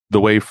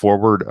way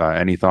forward.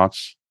 Any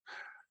thoughts?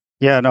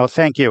 Yeah, no,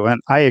 thank you. And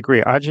I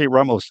agree. R.J.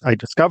 Rummel, I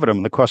discovered him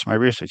in the course of my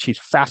research. He's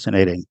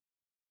fascinating.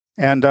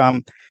 And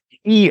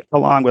he,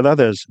 along with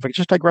others, if I could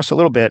just digress a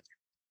little bit.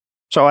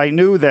 So I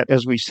knew that,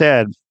 as we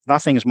said,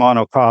 nothing is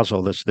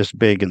monocausal, this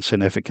big and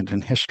significant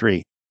in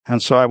history.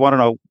 And so I want to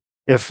know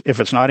if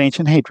it's not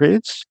ancient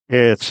hatreds,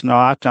 it's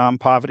not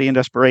poverty and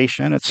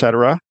desperation,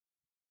 etc.,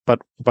 but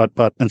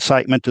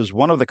incitement is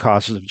one of the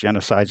causes of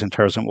genocides and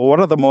terrorism. Well, what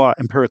are the more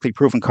empirically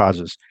proven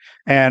causes?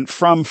 And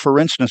from, for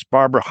instance,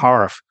 Barbara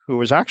Harf, who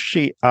was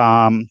actually,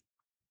 contracted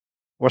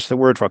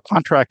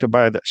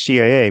by the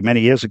CIA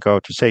many years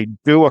ago to say,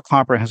 do a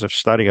comprehensive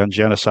study on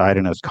genocide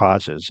and its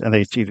causes. And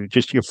they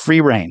just, you're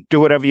free reign. Do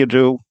whatever you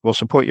do. We'll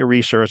support your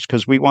research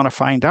because we want to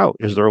find out,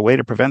 is there a way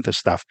to prevent this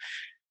stuff?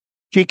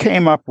 She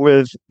came up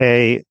with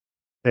a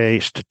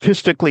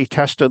statistically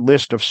tested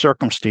list of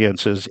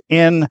circumstances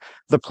in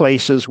the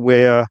places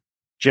where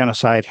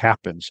genocide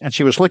happens. And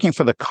she was looking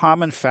for the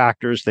common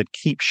factors that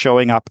keep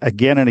showing up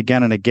again and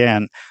again and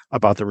again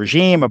about the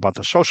regime, about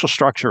the social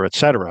structure,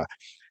 etc.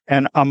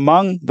 And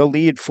among the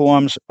lead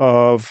forms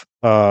of,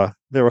 there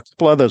were a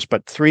couple others,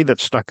 but three that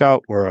stuck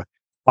out were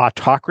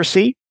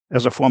autocracy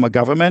as a form of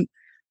government,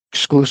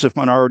 exclusive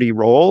minority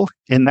role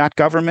in that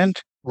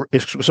government,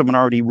 exclusive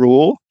minority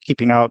rule,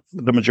 keeping out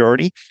the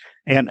majority,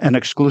 and an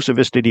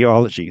exclusivist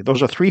ideology.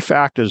 Those are three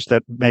factors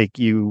that make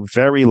you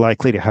very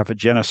likely to have a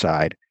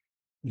genocide.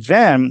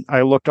 Then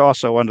I looked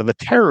also under the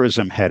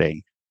terrorism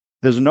heading.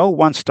 There's no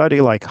one study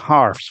like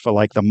Harf's for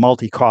like the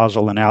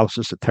multi-causal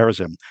analysis of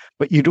terrorism,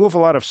 but you do have a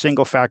lot of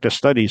single factor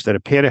studies that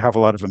appear to have a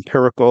lot of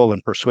empirical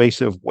and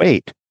persuasive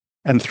weight.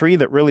 And three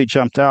that really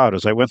jumped out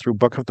as I went through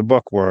book after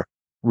book were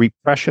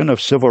repression of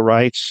civil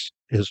rights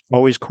is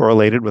always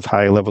correlated with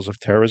high levels of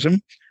terrorism.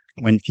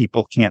 When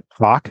people can't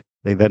talk,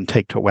 they then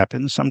take to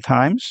weapons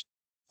sometimes.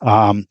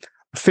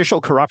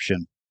 Official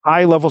corruption,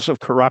 high levels of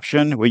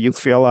corruption where you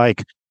feel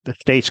like the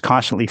state's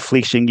constantly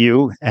fleecing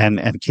you and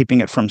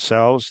keeping it for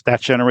themselves. That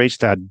generates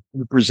that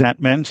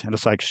resentment. And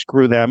it's like,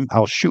 screw them.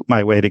 I'll shoot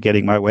my way to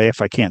getting my way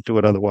if I can't do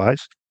it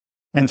otherwise.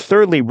 And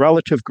thirdly,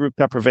 relative group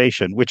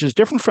deprivation, which is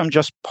different from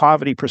just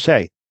poverty per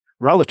se.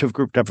 Relative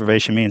group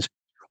deprivation means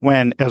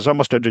when, as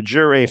almost a de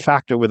jure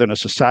factor within a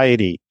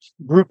society,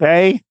 group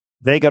A,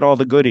 they get all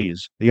the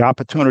goodies, the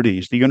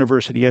opportunities, the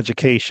university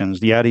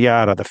educations, the yada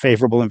yada, the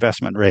favorable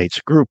investment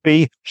rates. Group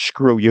B,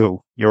 screw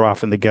you. You're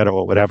off in the ghetto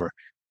or whatever.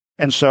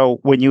 And so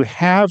when you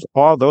have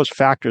all those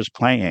factors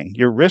playing,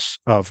 your risks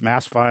of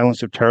mass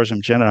violence, of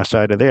terrorism,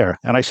 genocide are there.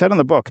 And I said in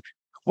the book,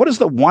 what is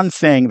the one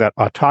thing that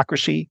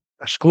autocracy,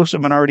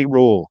 exclusive minority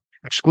rule,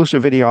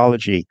 exclusive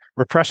ideology,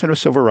 repression of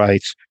civil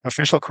rights,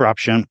 official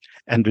corruption,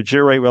 and de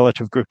jure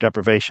relative group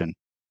deprivation,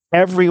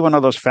 every one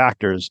of those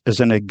factors is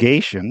a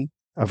negation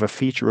of a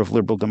feature of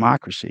liberal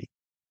democracy.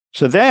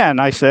 So then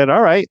I said,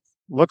 all right,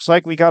 looks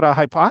like we got a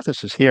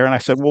hypothesis here. And I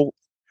said, well,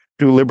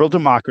 do liberal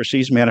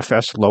democracies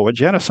manifest lower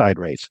genocide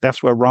rates?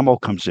 That's where Rummel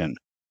comes in.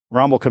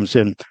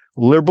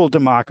 Liberal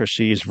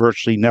democracies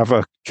virtually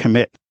never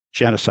commit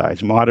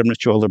genocides. Modern,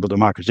 mature liberal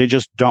democracies, they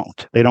just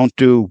don't. They don't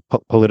do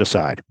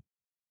politicide,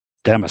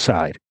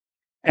 democide.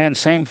 And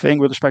same thing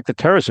with respect to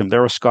terrorism.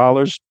 There are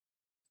scholars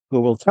who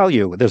will tell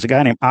you, there's a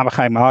guy named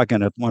Amichai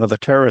Magen, one of the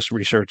terrorist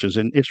researchers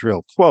in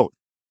Israel, quote,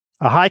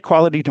 a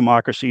high-quality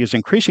democracy is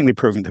increasingly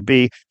proving to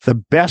be the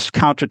best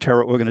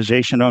counter-terror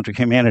organization known to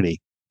humanity.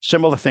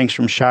 Similar things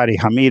from Shadi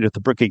Hamid at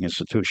the Brookings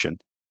Institution,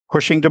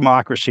 pushing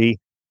democracy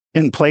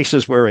in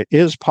places where it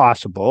is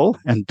possible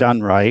and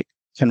done right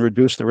can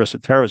reduce the risk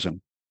of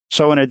terrorism.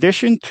 So in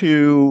addition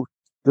to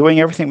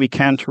doing everything we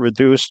can to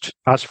reduce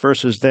us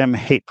versus them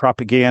hate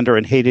propaganda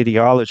and hate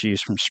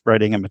ideologies from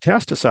spreading and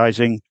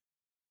metastasizing,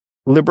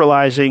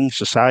 liberalizing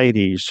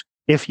societies,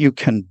 if you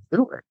can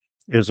do it,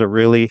 is a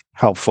really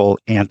helpful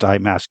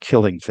anti-mass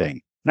killing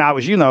thing. Now,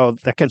 as you know,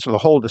 that gets to the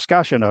whole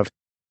discussion of,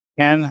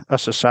 can a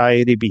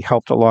society be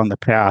helped along the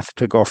path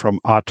to go from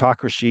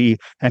autocracy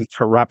and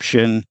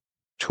corruption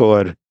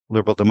toward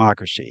liberal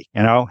democracy?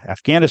 You know,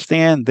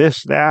 Afghanistan,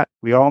 this, that,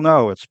 we all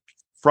know it's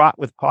fraught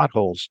with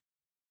potholes.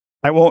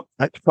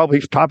 It's probably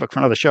a topic for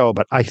another show,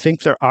 but I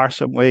think there are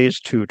some ways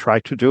to try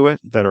to do it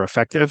that are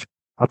effective.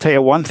 I'll tell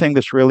you one thing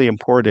that's really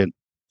important.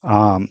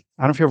 I don't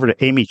know if you've heard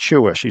of Amy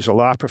Chua. She's a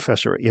law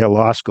professor at Yale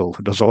Law School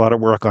who does a lot of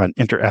work on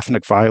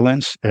interethnic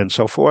violence and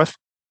so forth.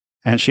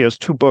 And she has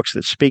two books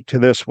that speak to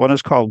this. One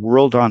is called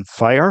World on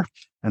Fire,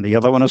 and the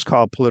other one is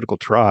called Political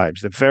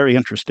Tribes. They're very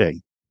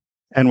interesting.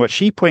 And what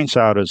she points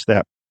out is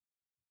that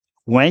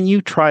when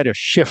you try to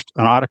shift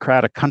an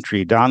autocratic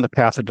country down the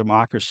path of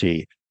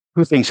democracy,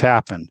 two things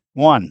happen.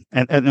 One,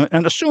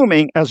 and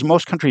assuming, as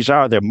most countries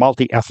are, they're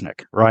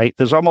multi-ethnic, right?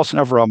 There's almost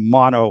never a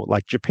mono,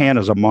 like Japan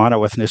is a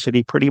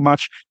mono-ethnicity pretty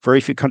much.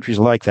 Very few countries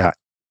like that.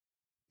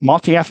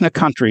 Multi-ethnic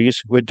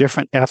countries with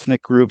different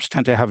ethnic groups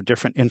tend to have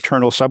different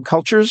internal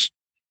subcultures.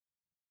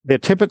 There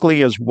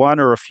typically is one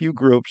or a few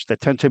groups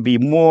that tend to be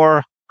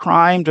more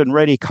primed and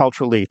ready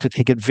culturally to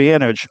take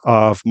advantage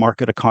of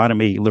market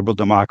economy, liberal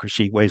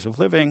democracy ways of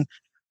living.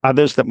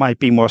 Others that might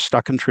be more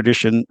stuck in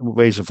tradition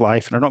ways of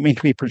life. And I don't mean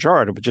to be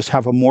pejorative, but just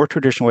have a more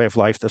traditional way of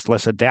life that's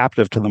less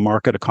adaptive to the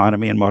market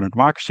economy and modern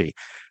democracy.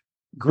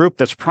 Group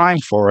that's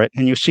primed for it.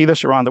 And you see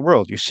this around the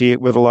world. You see it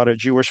with a lot of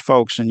Jewish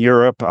folks in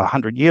Europe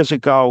 100 years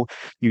ago.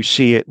 You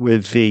see it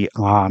with the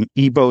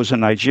Igbos in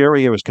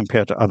Nigeria as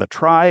compared to other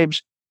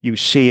tribes. You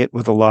see it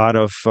with a lot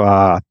of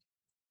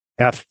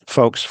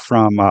folks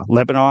from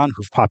Lebanon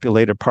who've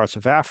populated parts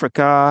of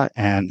Africa.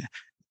 And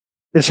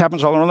this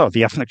happens all around the world.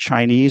 The ethnic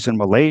Chinese in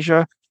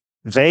Malaysia,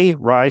 they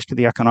rise to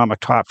the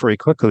economic top very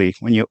quickly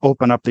when you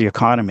open up the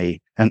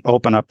economy and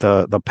open up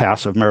the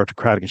paths of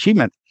meritocratic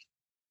achievement.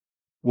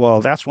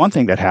 Well, that's one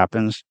thing that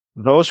happens.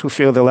 Those who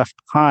feel they're left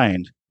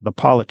behind, the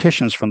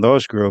politicians from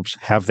those groups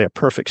have their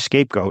perfect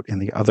scapegoat in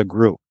the other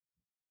group.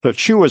 So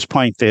Chua's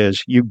point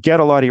is you get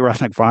a lot of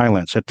ethnic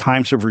violence at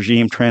times of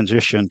regime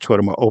transition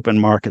toward a more open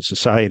market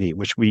society,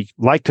 which we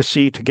like to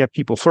see to get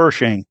people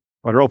flourishing,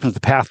 but it opens the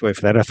pathway for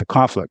that ethnic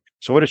conflict.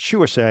 So what does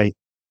Chua say?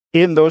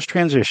 In those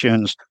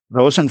transitions,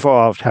 those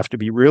involved have to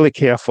be really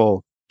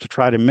careful to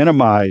try to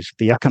minimize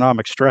the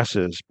economic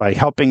stresses by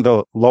helping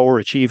the lower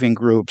achieving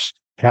groups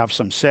have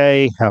some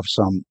say, have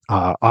some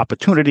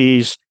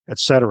opportunities, et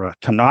cetera,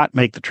 to not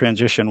make the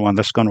transition one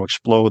that's going to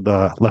explode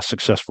the less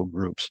successful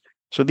groups.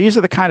 So these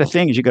are the kind of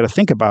things you got to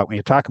think about when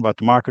you talk about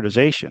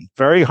democratization.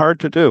 Very hard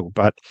to do,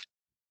 but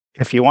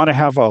if you want to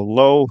have a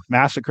low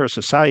massacre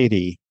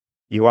society,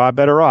 you are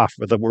better off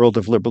with a world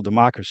of liberal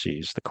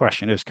democracies. The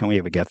question is, can we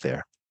ever get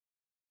there?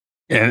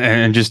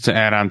 And just to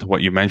add on to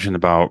what you mentioned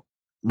about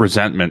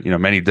resentment,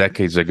 many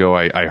decades ago,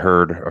 I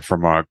heard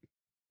from a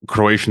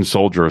Croatian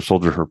soldier, a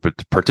soldier who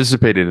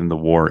participated in the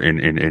war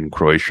in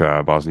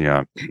Croatia,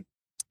 Bosnia,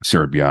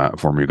 Serbia,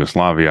 former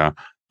Yugoslavia,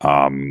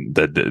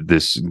 that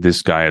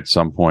this guy at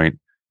some point,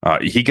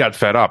 he got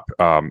fed up.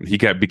 He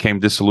became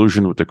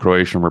disillusioned with the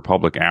Croatian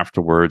Republic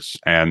afterwards,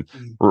 and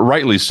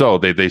rightly so.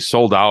 They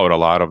sold out a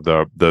lot of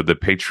the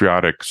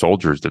patriotic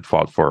soldiers that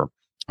fought for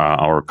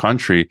our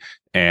country,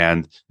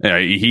 and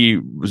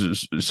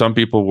some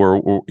people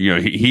were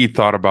he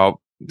thought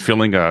about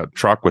filling a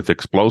truck with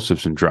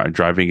explosives and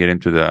driving it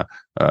into the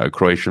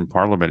Croatian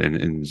parliament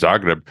in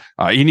Zagreb.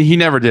 He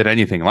never did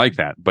anything like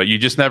that, but you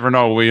just never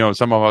know.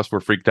 Some of us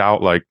were freaked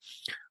out,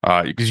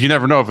 because you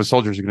never know if a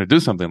soldier is going to do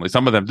something. Like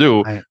some of them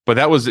do, but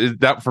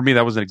that for me,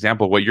 that was an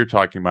example of what you're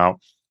talking about.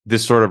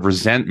 This sort of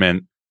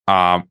resentment,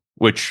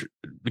 which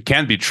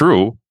can be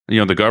true.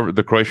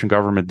 The Croatian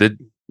government did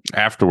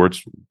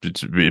afterwards.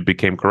 It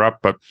became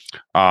corrupt, but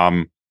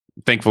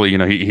thankfully, he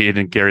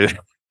didn't carry that.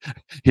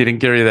 He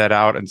didn't carry that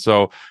out, and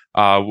so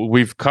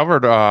we've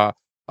covered a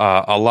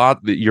lot.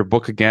 Your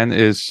book again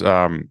is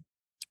the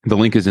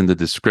link is in the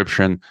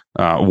description.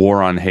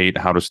 War on Hate: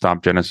 How to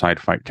Stop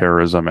Genocide, Fight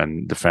Terrorism,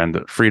 and Defend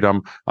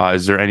Freedom.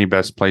 Is there any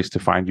best place to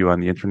find you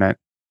on the internet?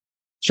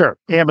 Sure,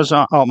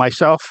 Amazon.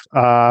 Myself.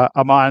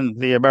 I'm on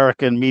the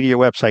American media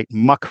website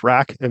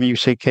Muckrack,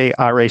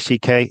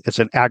 MUCKRACK. It's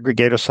an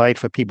aggregator site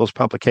for people's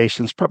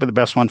publications. Probably the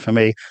best one for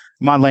me.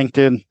 I'm on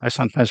LinkedIn. I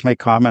sometimes make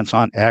comments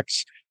on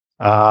X.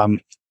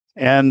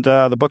 And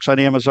the book's on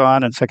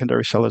Amazon and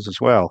secondary sellers as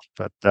well.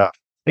 But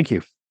thank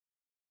you.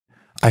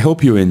 I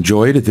hope you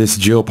enjoyed this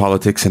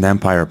Geopolitics and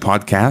Empire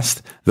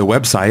podcast. The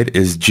website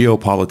is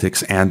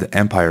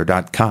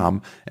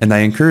geopoliticsandempire.com, and I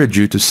encourage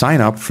you to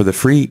sign up for the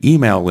free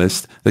email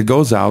list that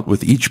goes out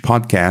with each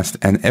podcast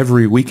and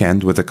every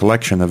weekend with a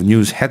collection of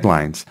news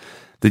headlines.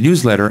 The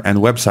newsletter and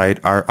website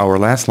are our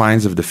last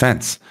lines of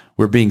defense.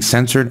 We're being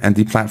censored and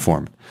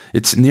deplatformed.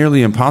 It's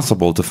nearly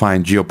impossible to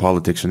find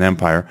Geopolitics and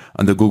Empire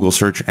on the Google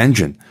search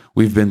engine.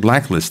 We've been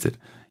blacklisted.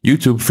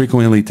 YouTube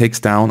frequently takes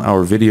down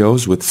our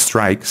videos with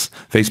strikes.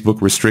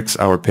 Facebook restricts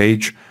our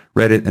page.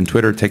 Reddit and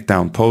Twitter take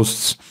down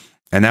posts.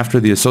 And after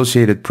the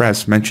Associated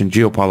Press mentioned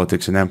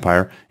Geopolitics and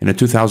Empire in a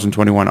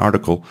 2021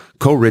 article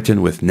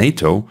co-written with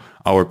NATO,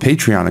 our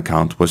Patreon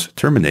account was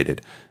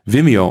terminated.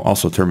 Vimeo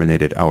also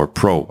terminated our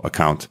Pro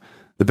account.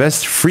 The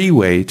best free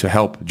way to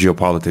help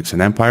Geopolitics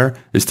and Empire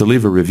is to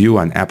leave a review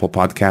on Apple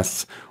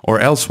Podcasts or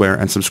elsewhere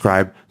and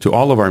subscribe to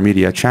all of our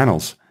media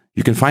channels.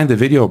 You can find the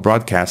video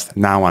broadcast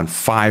now on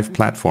 5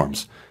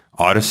 platforms: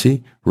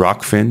 Odyssey,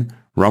 Rockfin,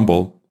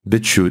 Rumble,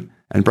 BitChute,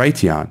 and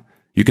Brighteon.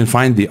 You can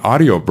find the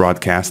audio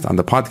broadcast on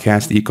the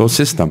podcast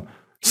ecosystem: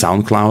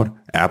 SoundCloud,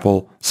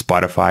 Apple,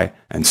 Spotify,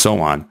 and so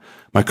on.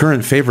 My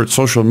current favorite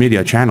social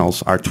media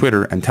channels are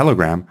Twitter and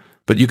Telegram,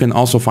 but you can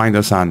also find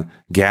us on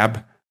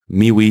Gab,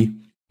 MeWe,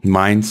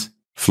 Minds,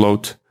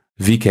 Float,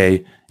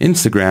 VK,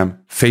 Instagram,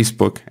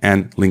 Facebook,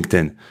 and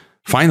LinkedIn.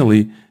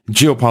 Finally,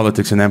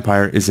 Geopolitics and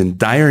Empire is in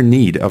dire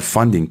need of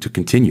funding to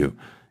continue.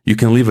 You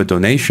can leave a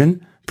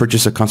donation,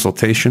 purchase a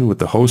consultation with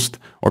the host,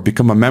 or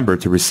become a member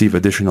to receive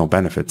additional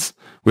benefits.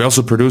 We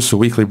also produce a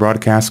weekly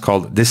broadcast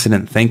called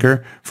Dissident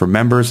Thinker for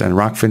members and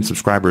Rockfin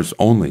subscribers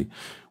only.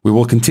 We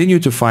will continue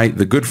to fight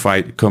the good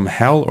fight come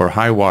hell or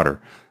high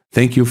water.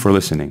 Thank you for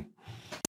listening.